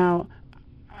 Now,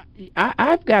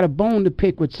 I've got a bone to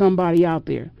pick with somebody out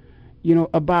there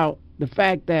about the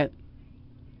fact that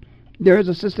there is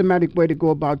a systematic way to go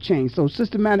about change. So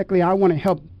systematically, I want to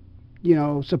help,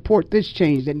 support this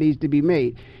change that needs to be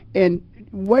made. And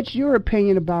what's your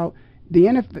opinion about the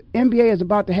NBA is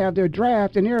about to have their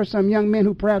draft, and there are some young men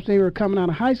who perhaps they were coming out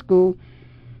of high school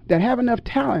that have enough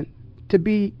talent to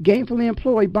be gainfully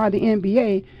employed by the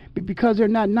NBA, but because they're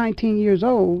not 19 years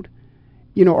old,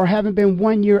 or haven't been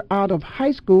 1 year out of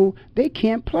high school, they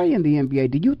can't play in the NBA.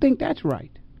 Do you think that's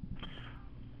right?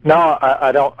 No,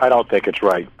 I don't think it's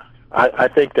right. I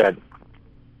think that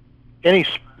any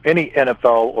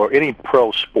NFL or any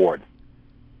pro sport,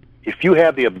 if you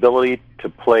have the ability to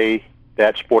play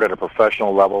that sport at a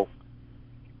professional level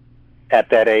at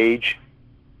that age,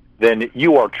 then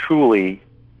you are truly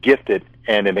gifted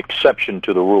and an exception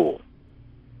to the rule.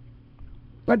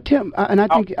 But Tim, and I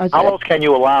think how else can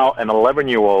you allow an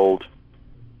 11-year-old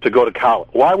to go to college?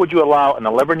 Why would you allow an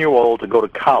 11-year-old to go to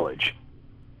college,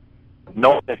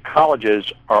 knowing that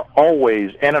colleges are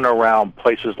always in and around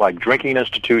places like drinking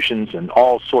institutions and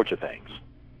all sorts of things?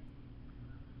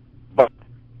 But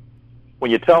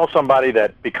when you tell somebody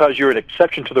that because you're an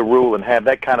exception to the rule and have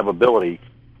that kind of ability,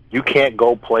 you can't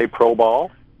go play pro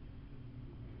ball?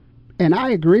 And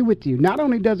I agree with you. Not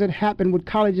only does it happen with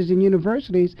colleges and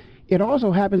universities, it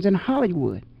also happens in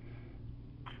Hollywood.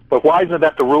 But why isn't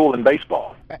that the rule in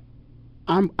baseball?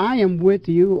 I am with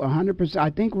you 100%. I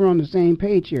think we're on the same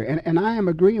page here, and I am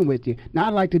agreeing with you. Now,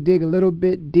 I'd like to dig a little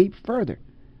bit deep further.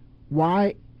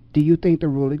 Why do you think the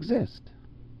rule exists?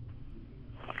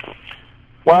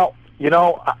 Well,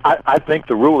 I think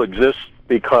the rule exists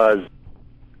because,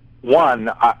 one,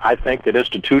 I think that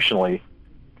institutionally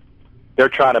they're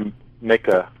trying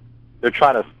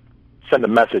to send a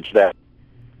message that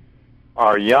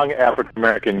our young African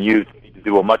American youth need to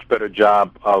do a much better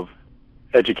job of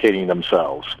educating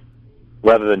themselves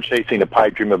rather than chasing the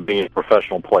pipe dream of being a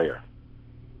professional player.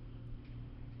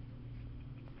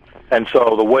 And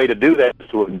so the way to do that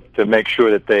is to make sure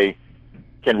that they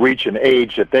can reach an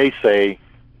age that they say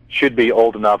should be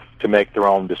old enough to make their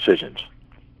own decisions.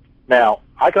 Now,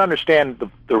 I can understand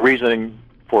the reasoning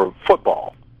for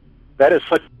football. That is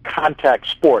such a contact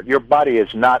sport. Your body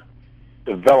is not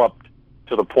developed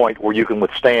to the point where you can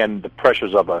withstand the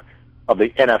pressures of the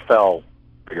NFL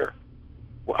figure.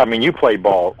 I mean, you played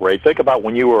ball, Ray. Think about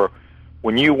when you were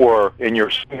in your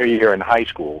senior year in high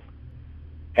school,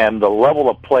 and the level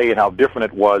of play and how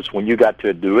different it was when you got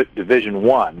to do it Division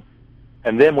I,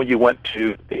 and then when you went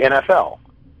to the NFL.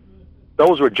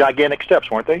 Those were gigantic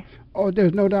steps, weren't they? Oh,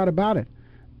 there's no doubt about it.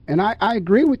 And I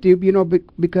agree with you,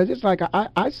 because it's like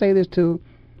I say this to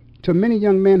many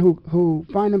young men who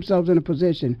find themselves in a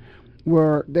position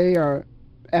where they are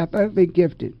athletically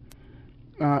gifted,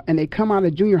 and they come out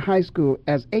of junior high school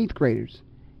as 8th graders,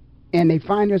 and they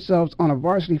find themselves on a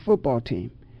varsity football team.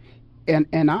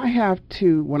 And I have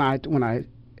to, when I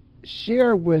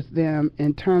share with them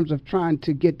in terms of trying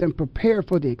to get them prepared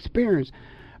for the experience,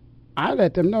 I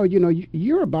let them know,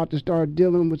 you're about to start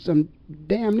dealing with some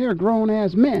damn near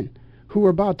grown-ass men who are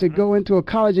about to go into a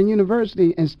college and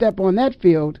university and step on that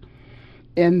field,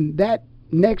 and that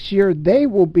next year they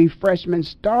will be freshmen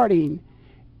starting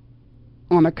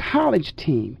on a college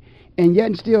team, and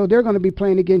yet still they're going to be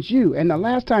playing against you. And the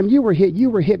last time you were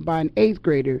hit by an 8th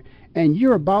grader, and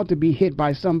you're about to be hit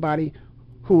by somebody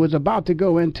who is about to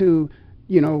go into,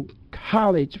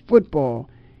 college football.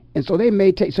 And so they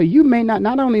may take, so you may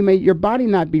not only may your body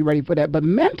not be ready for that, but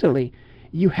mentally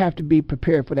you have to be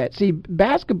prepared for that. See,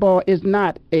 basketball is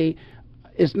not,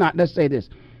 let's say this,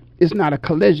 it's not a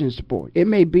collision sport. It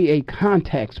may be a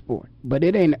contact sport, but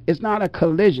it's not a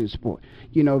collision sport.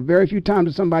 Very few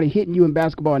times is somebody hitting you in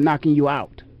basketball and knocking you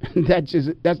out.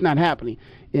 That's not happening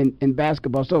in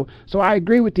basketball. So I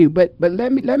agree with you, but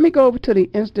let me go over to the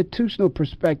institutional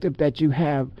perspective that you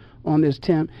have on this,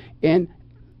 Tim. And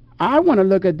I want to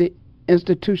look at the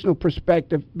institutional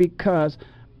perspective because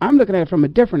I'm looking at it from a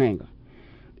different angle.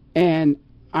 And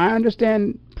I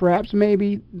understand perhaps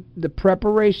maybe the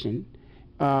preparation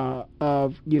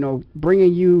of,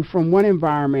 bringing you from one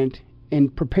environment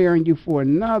and preparing you for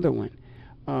another one,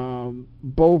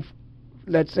 both,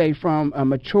 let's say, from a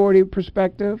maturity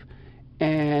perspective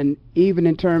and even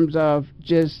in terms of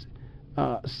just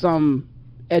some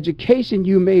education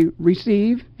you may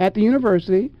receive at the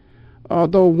university.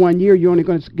 Although 1 year you're only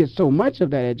going to get so much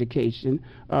of that education,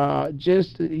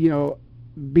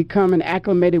 becoming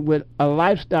acclimated with a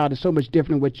lifestyle that's so much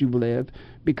different than what you've lived,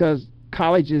 because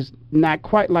college is not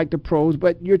quite like the pros,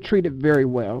 but you're treated very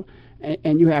well,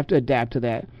 and you have to adapt to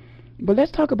that. But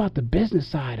let's talk about the business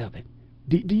side of it.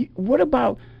 What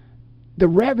about the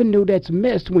revenue that's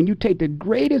missed when you take the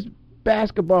greatest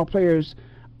basketball players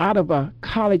out of a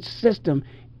college system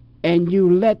and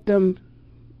you let them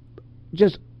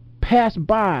just pass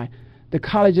by the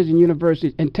colleges and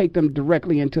universities and take them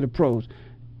directly into the pros.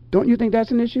 Don't you think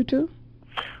that's an issue too?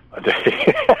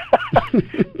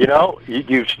 You know,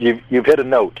 you've hit a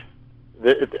note.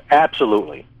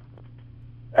 Absolutely.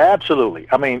 Absolutely.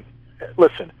 I mean,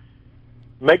 listen,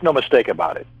 make no mistake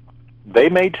about it. They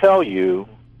may tell you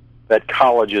that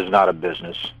college is not a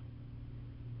business,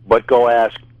 but go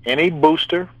ask any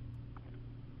booster,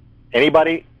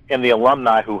 anybody in the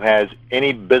alumni who has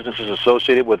any businesses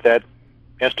associated with that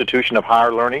institution of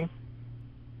higher learning,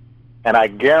 and I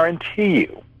guarantee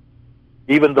you,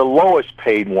 even the lowest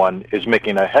paid one is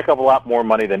making a heck of a lot more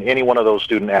money than any one of those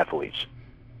student athletes.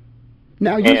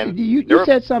 Now, you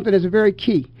said something that's very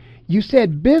key. You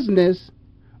said business,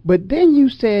 but then you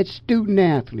said student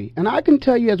athlete. And I can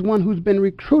tell you, as one who's been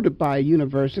recruited by a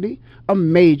university, a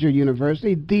major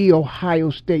university, the Ohio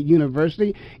State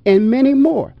University, and many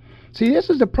more. See, this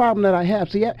is the problem that I have.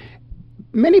 See,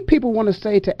 many people want to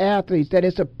say to athletes that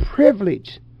it's a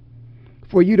privilege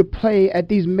for you to play at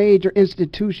these major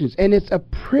institutions, and it's a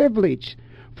privilege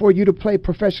for you to play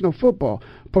professional football.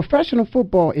 Professional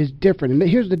football is different, and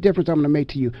here's the difference I'm going to make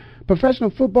to you. Professional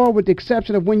football, with the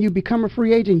exception of when you become a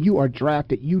free agent, you are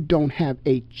drafted. You don't have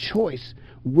a choice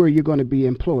where you're going to be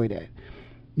employed at.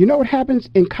 You know what happens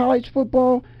in college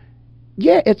football?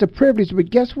 Yeah, it's a privilege, but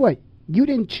guess what? You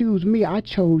didn't choose me, I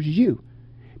chose you.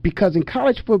 Because in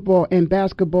college football and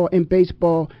basketball and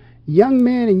baseball, young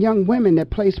men and young women that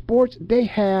play sports, they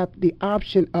have the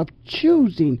option of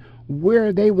choosing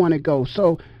where they want to go.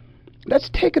 So let's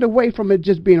take it away from it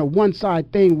just being a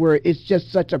one-side thing where it's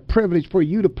just such a privilege for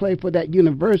you to play for that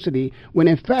university, when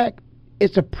in fact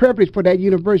it's a privilege for that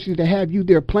university to have you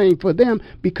there playing for them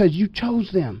because you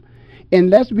chose them. And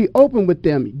let's be open with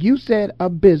them. You said a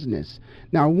business.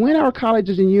 Now, when are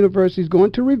colleges and universities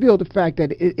going to reveal the fact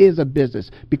that it is a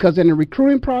business? Because in the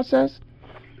recruiting process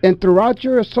and throughout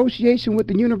your association with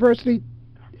the university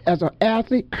as an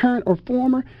athlete, current or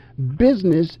former,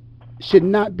 business should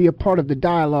not be a part of the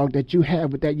dialogue that you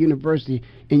have with that university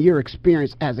in your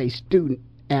experience as a student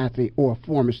athlete or a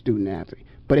former student athlete.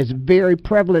 But it's very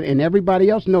prevalent, and everybody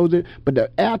else knows it, but the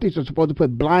athletes are supposed to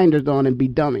put blinders on and be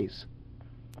dummies.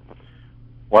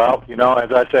 Well, you know,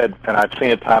 as I said, and I've seen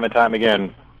it time and time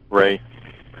again, Ray,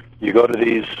 you go to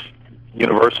these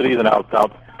universities, and I'll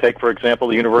take, for example,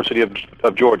 the University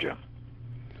of Georgia.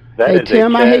 Hey,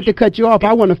 Tim, I hate to cut you off.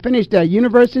 I want to finish that.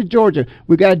 University of Georgia.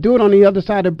 We got to do it on the other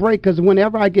side of the break, because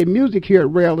whenever I get music here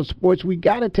at Rail of Sports, we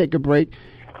got to take a break.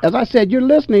 As I said, you're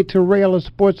listening to Rail of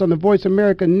Sports on the Voice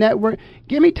America Network.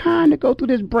 Give me time to go through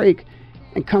this break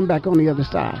and come back on the other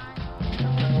side.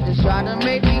 Just try to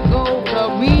make me go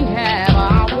to rehab.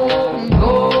 I won't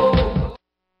go.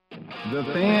 The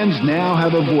fans now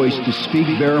have a voice to speak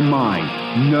their mind.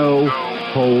 No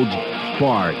holds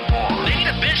barred. They need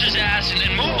to bench his ass and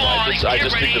then move on. I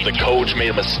just think that the coach made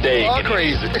a mistake. All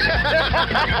crazy.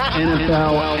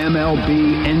 NFL,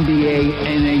 MLB, NBA,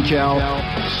 NHL.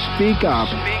 Speak up.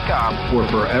 Speak up. Or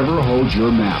forever hold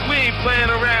your mouth. We ain't playing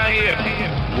around here.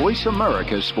 Voice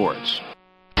America Sports.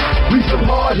 We some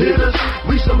hard hitters.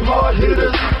 We some hard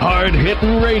hitters. Hard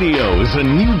Hittin' Radio is a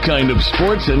new kind of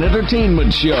sports and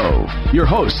entertainment show. Your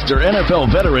hosts are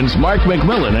NFL veterans Mark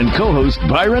McMillan and co-host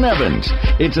Byron Evans.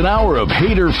 It's an hour of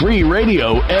hater-free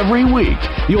radio every week.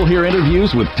 You'll hear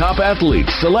interviews with top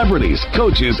athletes, celebrities,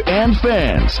 coaches, and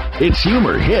fans. It's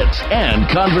humor, hits, and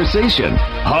conversation.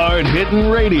 Hard Hittin'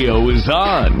 Radio is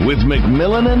on with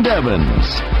McMillan and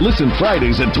Evans. Listen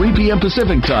Fridays at 3 p.m.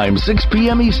 Pacific Time, 6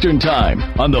 p.m. Eastern Time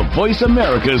on the Voice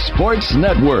America Sports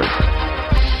Network.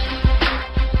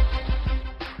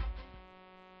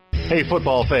 Hey,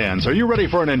 football fans, are you ready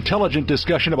for an intelligent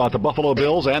discussion about the Buffalo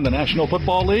Bills and the National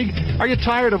Football League? Are you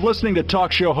tired of listening to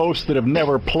talk show hosts that have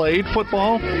never played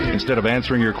football? Instead of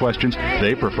answering your questions,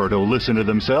 they prefer to listen to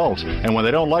themselves. And when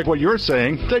they don't like what you're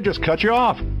saying, they just cut you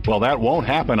off. Well, that won't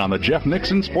happen on the Jeff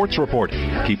Nixon Sports Report.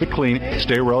 Keep it clean,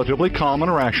 stay relatively calm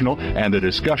and rational, and the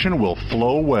discussion will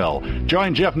flow well.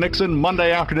 Join Jeff Nixon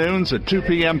Monday afternoons at 2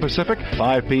 p.m. Pacific,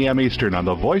 5 p.m. Eastern on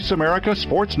the Voice America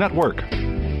Sports Network.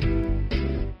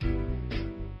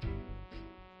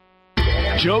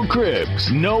 Joe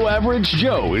Cribbs, No Average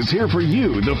Joe, is here for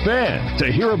you, the fan,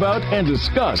 to hear about and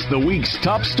discuss the week's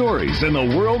top stories in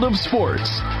the world of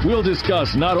sports. We'll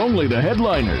discuss not only the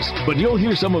headliners, but you'll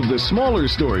hear some of the smaller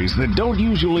stories that don't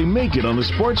usually make it on the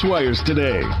sports wires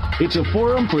today. It's a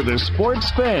forum for the sports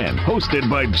fan, hosted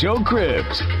by Joe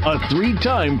Cribbs, a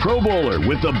 3-time Pro Bowler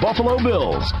with the Buffalo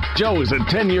Bills. Joe is a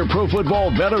 10-year pro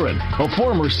football veteran, a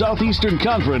former Southeastern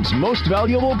Conference Most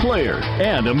Valuable Player,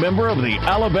 and a member of the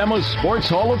Alabama Sports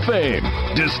Hall of Fame.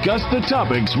 Discuss the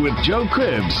topics with Joe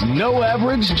Cribbs, No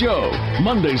Average Joe.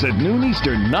 Mondays at noon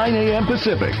Eastern, 9 a.m.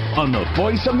 Pacific on the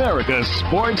Voice America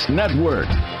Sports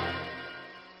Network.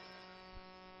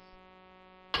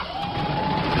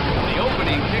 The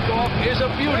opening kickoff is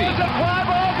a beauty. There's a fly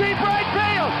ball deep right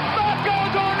field. Back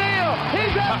goes O'Neill.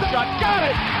 He's at the shot. Got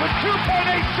it with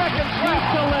 2.8 seconds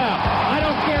left to left. I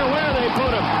don't care where they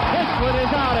put him. This one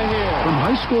is out of here. From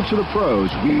high school to the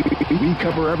pros, we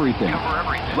cover everything.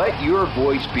 Let your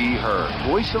voice be heard.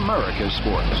 Voice America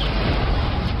Sports.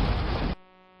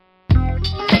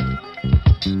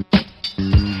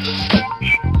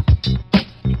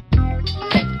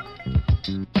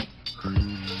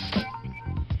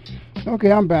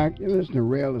 Okay, I'm back. You're listening to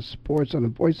Rail of Sports on the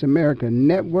Voice America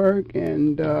Network,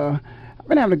 and I've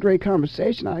been having a great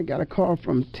conversation. I got a call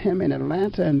from Tim in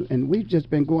Atlanta, and we've just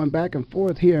been going back and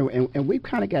forth here, and we've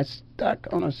kind of got stuck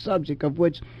on a subject of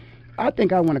which I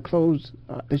think I want to close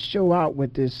the show out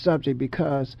with this subject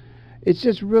because it's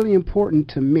just really important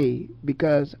to me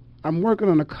because I'm working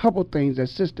on a couple things that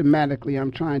systematically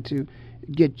I'm trying to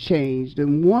get changed,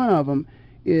 and one of them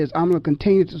is I'm going to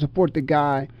continue to support the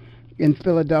guy in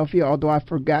Philadelphia, although I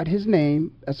forgot his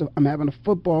name. I'm having a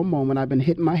football moment. I've been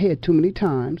hitting my head too many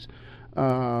times.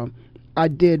 I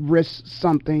did risk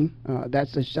something.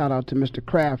 That's a shout out to Mr.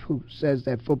 Kraft, who says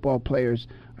that football players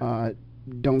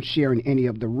don't share in any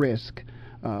of the risk.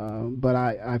 But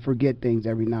I forget things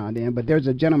every now and then. But there's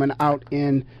a gentleman out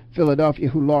in Philadelphia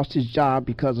who lost his job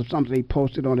because of something he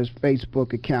posted on his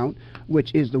Facebook account,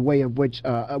 which is the way of which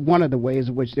one of the ways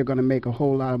in which they're going to make a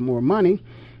whole lot more money.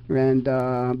 And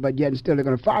but yet still they're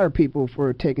going to fire people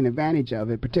for taking advantage of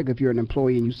it, particularly if you're an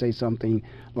employee and you say something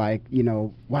like,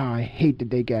 wow, I hate that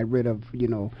they got rid of,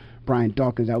 Brian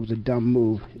Dawkins. That was a dumb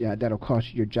move. Yeah, that'll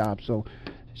cost you your job. So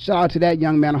shout out to that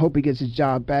young man. I hope he gets his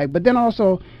job back. But then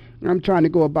also I'm trying to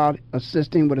go about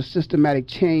assisting with a systematic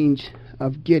change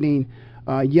of getting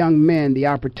young men the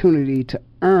opportunity to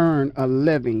earn a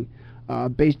living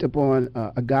based upon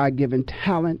a God-given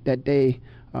talent that they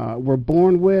were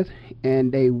born with,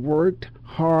 and they worked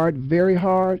hard, very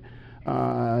hard,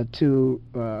 to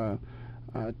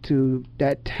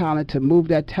that talent, to move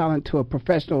that talent to a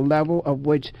professional level of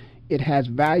which it has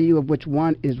value, of which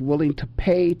one is willing to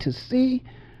pay to see.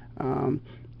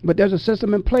 But there's a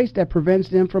system in place that prevents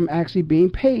them from actually being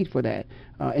paid for that.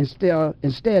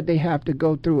 Instead, they have to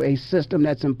go through a system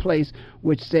that's in place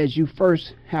which says you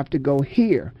first have to go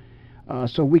here.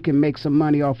 So we can make some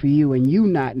money off of you and you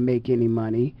not make any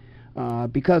money.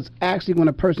 Because actually when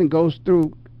a person goes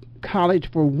through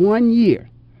college for 1 year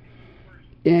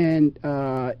and,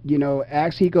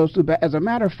 actually goes through, as a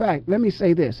matter of fact, let me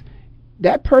say this.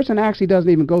 That person actually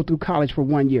doesn't even go through college for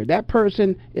 1 year. That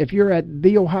person, if you're at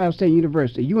The Ohio State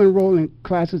University, you enroll in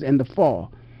classes in the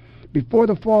fall. Before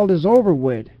the fall is over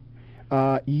with,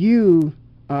 you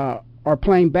are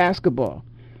playing basketball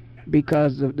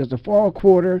because there's a fall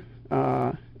quarter,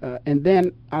 and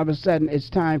then all of a sudden it's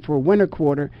time for a winter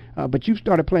quarter, but you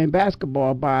started playing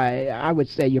basketball by, I would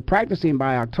say, you're practicing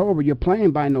by October, you're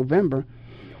playing by November,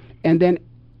 and then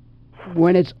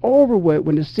when it's over with,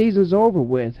 when the season's over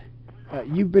with,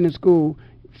 you've been in school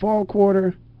fall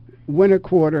quarter, winter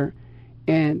quarter,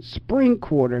 and spring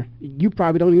quarter. You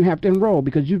probably don't even have to enroll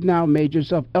because you've now made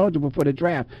yourself eligible for the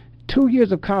draft. 2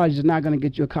 years of college is not going to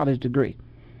get you a college degree.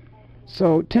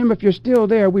 So, Tim, if you're still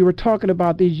there, we were talking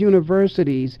about these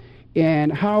universities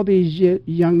and how these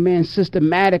young men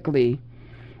systematically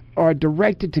are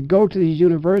directed to go to these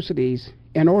universities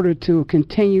in order to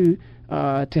continue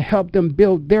to help them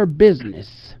build their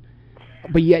business.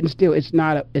 But yet and still, it's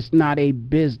not a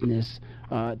business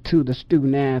to the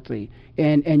student athlete.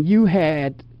 And you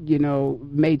had,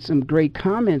 made some great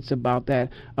comments about that,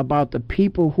 about the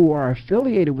people who are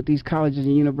affiliated with these colleges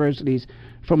and universities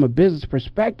from a business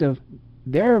perspective.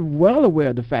 They're well aware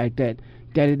of the fact that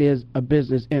it is a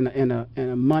business and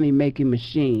a money-making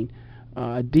machine.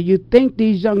 Do you think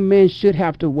these young men should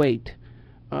have to wait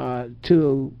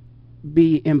to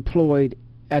be employed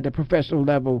at the professional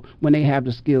level when they have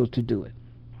the skills to do it?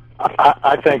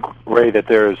 I think, Ray, that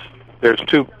there's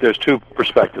two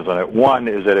perspectives on it. One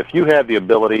is that if you have the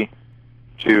ability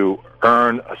to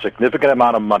earn a significant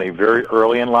amount of money very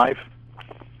early in life,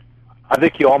 I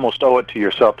think you almost owe it to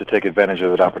yourself to take advantage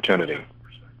of that opportunity.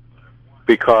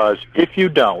 Because if you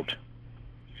don't,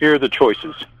 here are the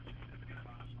choices.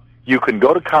 You can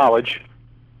go to college,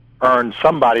 earn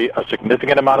somebody a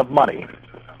significant amount of money.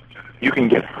 You can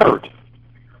get hurt,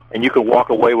 and you can walk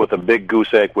away with a big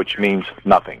goose egg, which means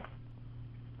nothing.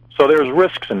 So there's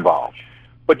risks involved.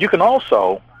 But you can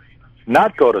also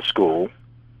not go to school,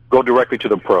 go directly to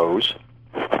the pros,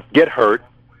 get hurt,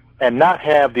 and not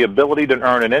have the ability to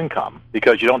earn an income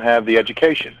because you don't have the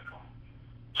education.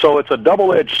 So it's a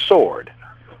double-edged sword.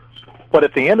 But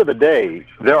at the end of the day,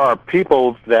 there are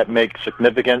people that make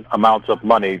significant amounts of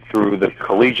money through the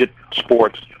collegiate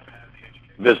sports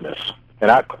business. And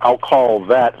I'll call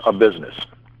that a business.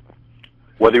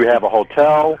 Whether you have a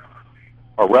hotel,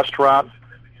 a restaurant,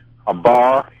 a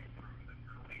bar,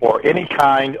 or any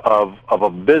kind of a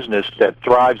business that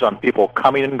thrives on people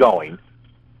coming and going,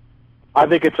 I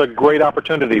think it's a great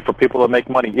opportunity for people to make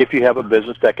money if you have a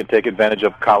business that can take advantage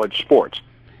of college sports.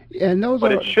 And those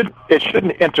but it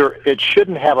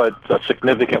shouldn't have a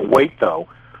significant weight, though,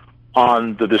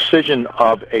 on the decision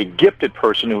of a gifted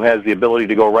person who has the ability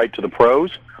to go right to the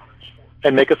pros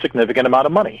and make a significant amount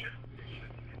of money.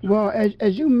 Well,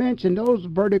 as you mentioned, those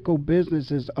vertical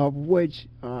businesses of which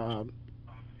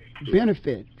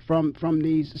benefit from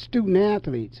these student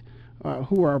athletes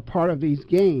who are a part of these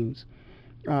games,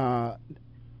 I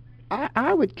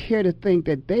would care to think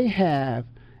that they have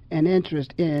an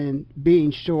interest in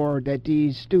being sure that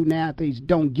these student athletes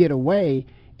don't get away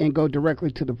and go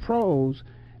directly to the pros,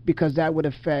 because that would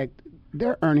affect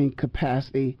their earning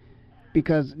capacity,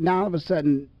 because now all of a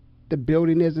sudden the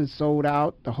building isn't sold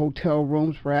out, the hotel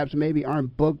rooms perhaps maybe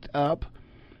aren't booked up,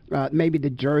 maybe the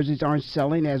jerseys aren't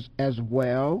selling as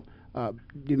well,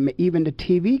 even the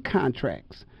TV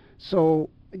contracts. So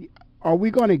are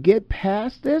we going to get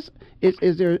past this?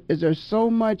 Is there so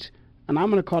much, and I'm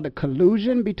going to call it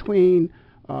collusion between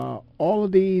all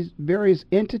of these various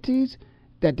entities,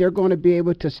 that they're going to be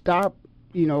able to stop,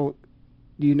 the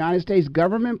United States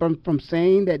government from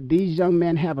saying that these young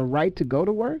men have a right to go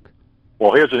to work?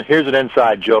 Well, here's an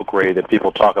inside joke, Ray, that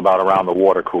people talk about around the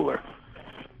water cooler.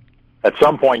 At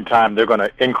some point in time, they're going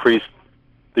to increase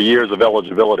the years of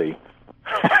eligibility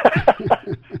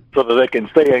so that they can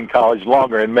stay in college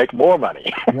longer and make more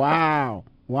money. Wow.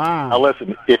 Now,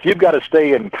 listen, if you've got to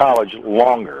stay in college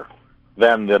longer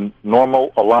than the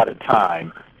normal allotted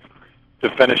time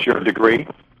to finish your degree,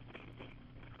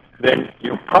 then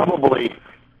you're probably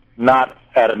not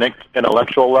at an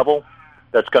intellectual level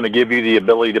that's going to give you the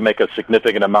ability to make a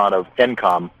significant amount of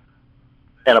income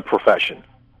in a profession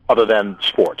other than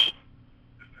sports.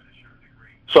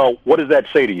 So what does that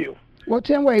say to you? Well,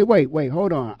 Tim, wait,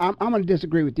 hold on. I'm going to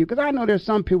disagree with you, because I know there's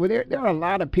some people, there are a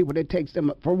lot of people that takes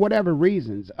them for whatever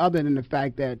reasons, other than the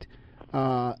fact that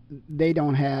they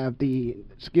don't have the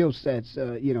skill sets,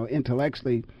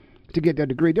 intellectually to get their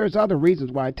degree. There's other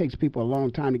reasons why it takes people a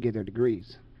long time to get their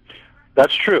degrees.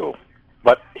 That's true.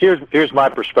 But here's my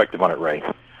perspective on it, Ray.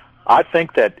 I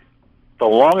think that the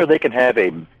longer they can have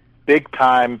a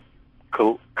big-time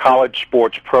college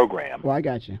sports program, well, I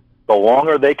got you. The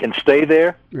longer they can stay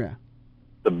there, yeah,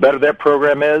 the better that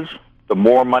program is, the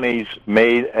more money's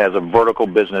made as a vertical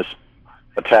business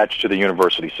attached to the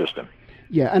university system.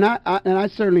 Yeah, and I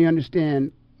certainly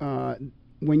understand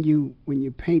when you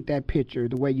paint that picture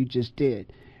the way you just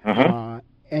did,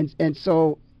 and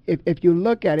so. If you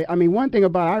look at it, I mean, one thing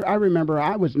about I remember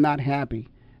I was not happy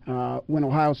when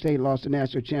Ohio State lost the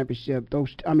national championship.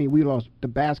 We lost the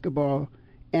basketball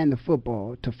and the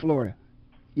football to Florida,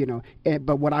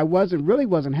 But what I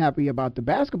wasn't happy about the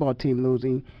basketball team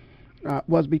losing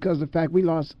was because of the fact we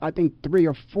lost, I think, 3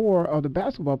 or 4 of the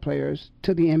basketball players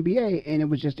to the NBA, and it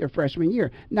was just their freshman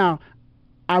year. Now,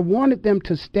 I wanted them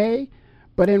to stay,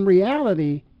 but in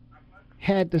reality,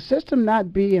 had the system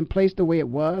not be in place the way it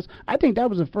was, I think that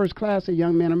was the first class of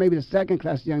young men, or maybe the second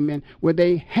class of young men, where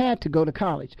they had to go to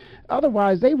college.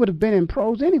 Otherwise, they would have been in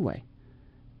pros anyway.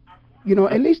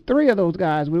 At least 3 of those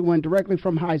guys went directly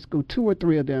from high school. 2 or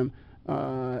 3 of them,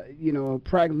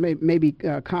 maybe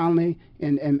Conley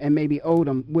and maybe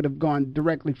Odom would have gone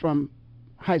directly from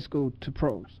high school to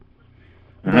pros.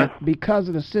 But because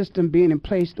of the system being in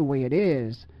place the way it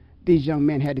is, these young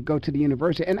men had to go to the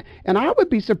university. And I would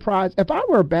be surprised if I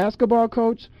were a basketball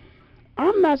coach.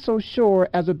 I'm not so sure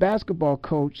as a basketball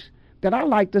coach that I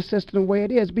like the system the way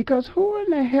it is, because who in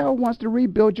the hell wants to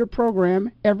rebuild your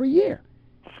program every year?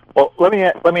 Well, let me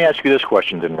ask you this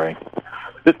question, then, Ray.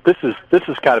 This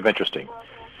is kind of interesting.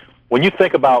 When you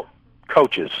think about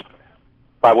coaches,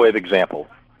 by way of example,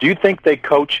 do you think they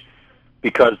coach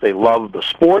because they love the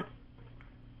sport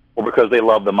or because they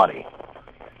love the money?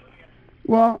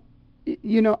 Well,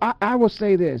 I will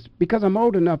say this, because I'm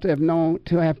old enough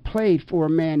to have played for a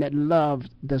man that loved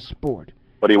the sport.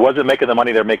 But he wasn't making the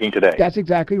money they're making today. That's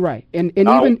exactly right. And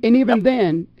even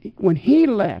then, when he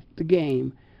left the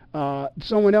game,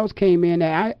 someone else came in.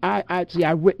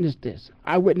 I witnessed this.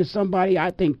 I witnessed somebody I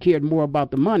think cared more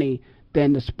about the money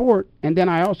than the sport. And then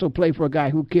I also played for a guy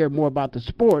who cared more about the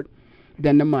sport,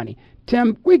 than the money.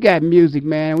 Tim, we got music,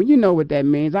 man. Well, you know what that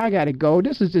means. I got to go.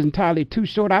 This is entirely too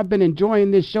short. I've been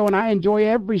enjoying this show, and I enjoy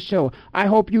every show. I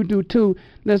hope you do, too.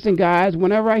 Listen, guys,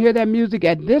 whenever I hear that music,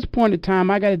 at this point in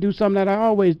time, I got to do something that I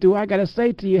always do. I got to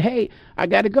say to you, hey, I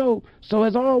got to go. So,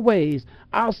 as always,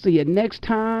 I'll see you next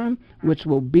time, which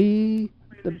will be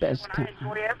the best time.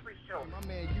 Through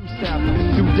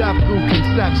death, through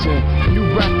conception,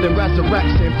 new breath and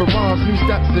resurrection, for moms, new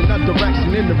steps in a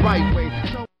direction in the right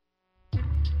way.